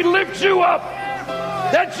as we lift you up,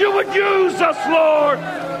 that you would use us, Lord,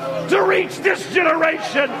 to reach this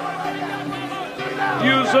generation.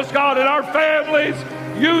 Use us, God, in our families.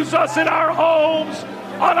 Use us in our homes,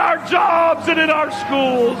 on our jobs, and in our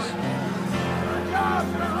schools.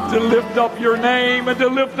 To lift up your name and to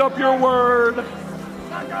lift up your word.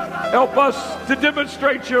 Help us to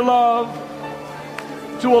demonstrate your love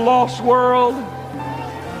to a lost world.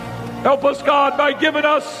 Help us, God, by giving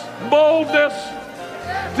us boldness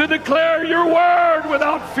to declare your word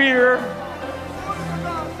without fear.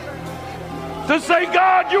 To say,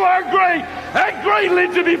 God, you are great and greatly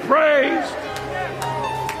to be praised.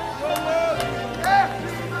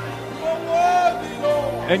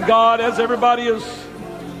 And God, as everybody is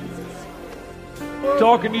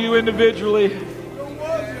talking to you individually,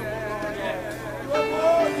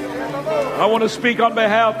 I want to speak on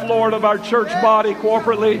behalf, Lord, of our church body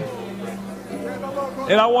corporately.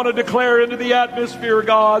 And I want to declare into the atmosphere,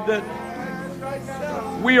 God, that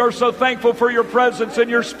we are so thankful for your presence and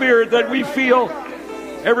your spirit that we feel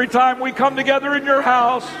every time we come together in your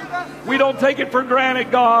house. We don't take it for granted,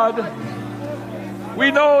 God.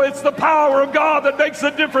 We know it's the power of God that makes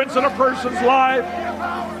a difference in a person's life.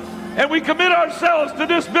 And we commit ourselves to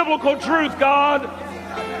this biblical truth, God,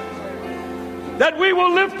 that we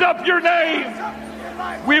will lift up your name.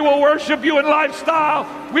 We will worship you in lifestyle.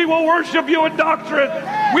 We will worship you in doctrine.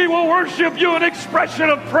 We will worship you in expression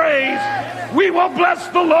of praise. We will bless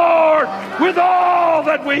the Lord with all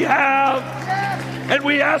that we have. And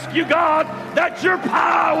we ask you, God, that your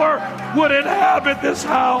power would inhabit this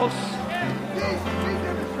house.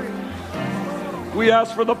 We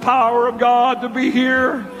ask for the power of God to be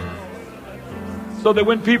here so that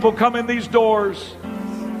when people come in these doors,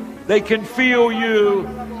 they can feel you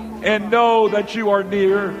and know that you are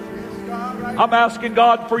near. I'm asking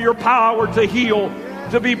God for your power to heal,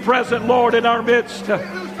 to be present, Lord, in our midst,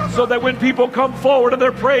 so that when people come forward and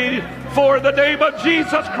they're praying for the name of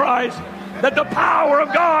Jesus Christ, that the power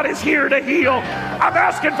of God is here to heal. I'm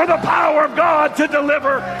asking for the power of God to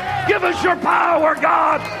deliver. Give us your power,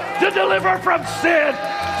 God, to deliver from sin,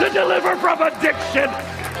 to deliver from addiction,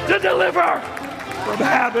 to deliver from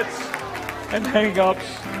habits and hang-ups.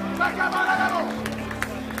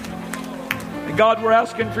 And God, we're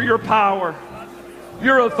asking for your power,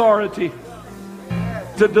 your authority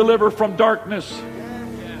to deliver from darkness,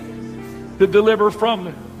 to deliver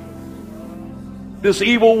from this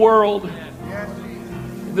evil world,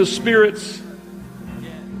 the spirits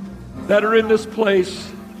that are in this place.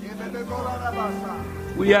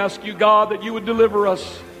 We ask you, God, that you would deliver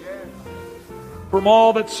us from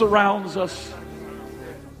all that surrounds us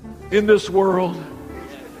in this world.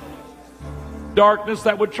 Darkness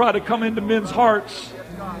that would try to come into men's hearts.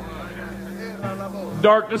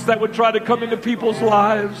 Darkness that would try to come into people's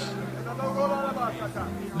lives.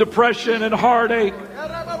 Depression and heartache.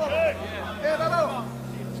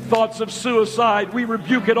 Thoughts of suicide. We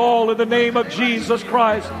rebuke it all in the name of Jesus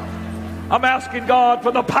Christ. I'm asking God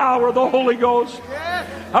for the power of the Holy Ghost.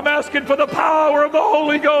 I'm asking for the power of the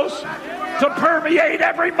Holy Ghost to permeate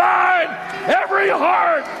every mind, every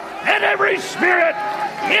heart, and every spirit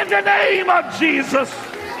in the name of Jesus.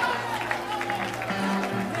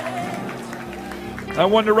 I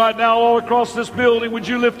wonder right now, all across this building, would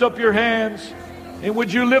you lift up your hands and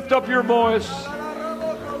would you lift up your voice?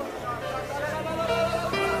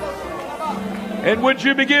 And would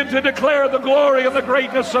you begin to declare the glory and the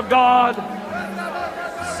greatness of God?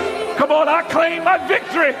 Come on, I claim my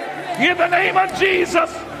victory in the name of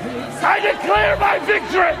Jesus. I declare my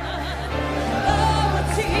victory.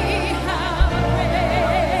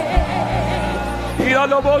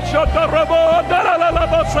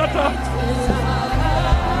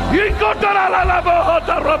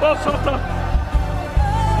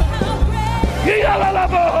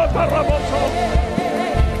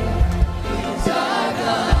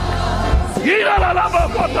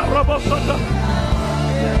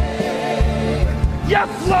 Yes,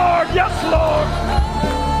 Lord. Yes, Lord.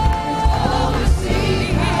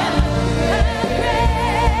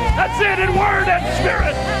 That's it in word and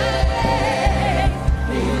spirit.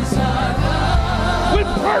 With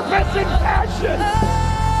purpose and passion.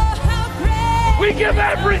 We give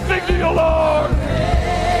everything to you, Lord.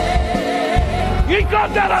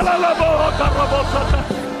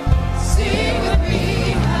 Sing with me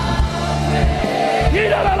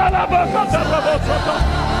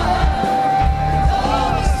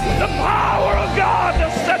the power of God to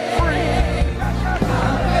set free.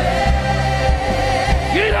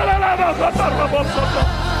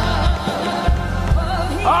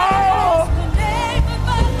 Oh!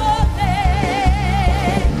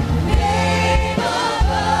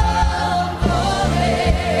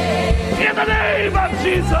 In the name of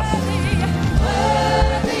Jesus.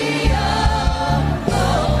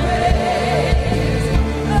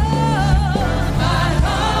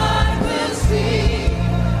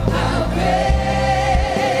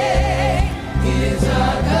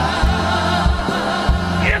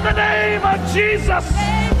 Jesus.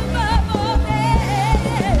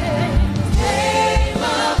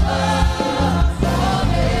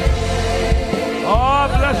 Oh,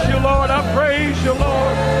 bless you, Lord. I praise you,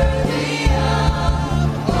 Lord.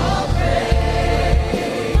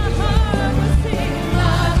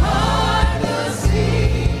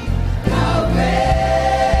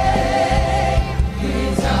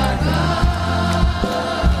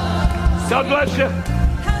 God bless you.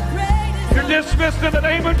 You're dismissed in the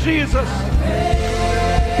name of Jesus.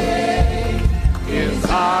 Is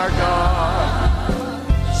our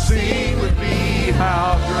God. Sing with me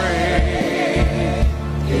how great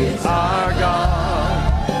is our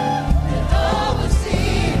God.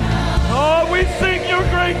 Oh, we sing your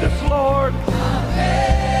greatness, Lord.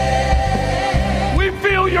 We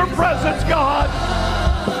feel your presence, God.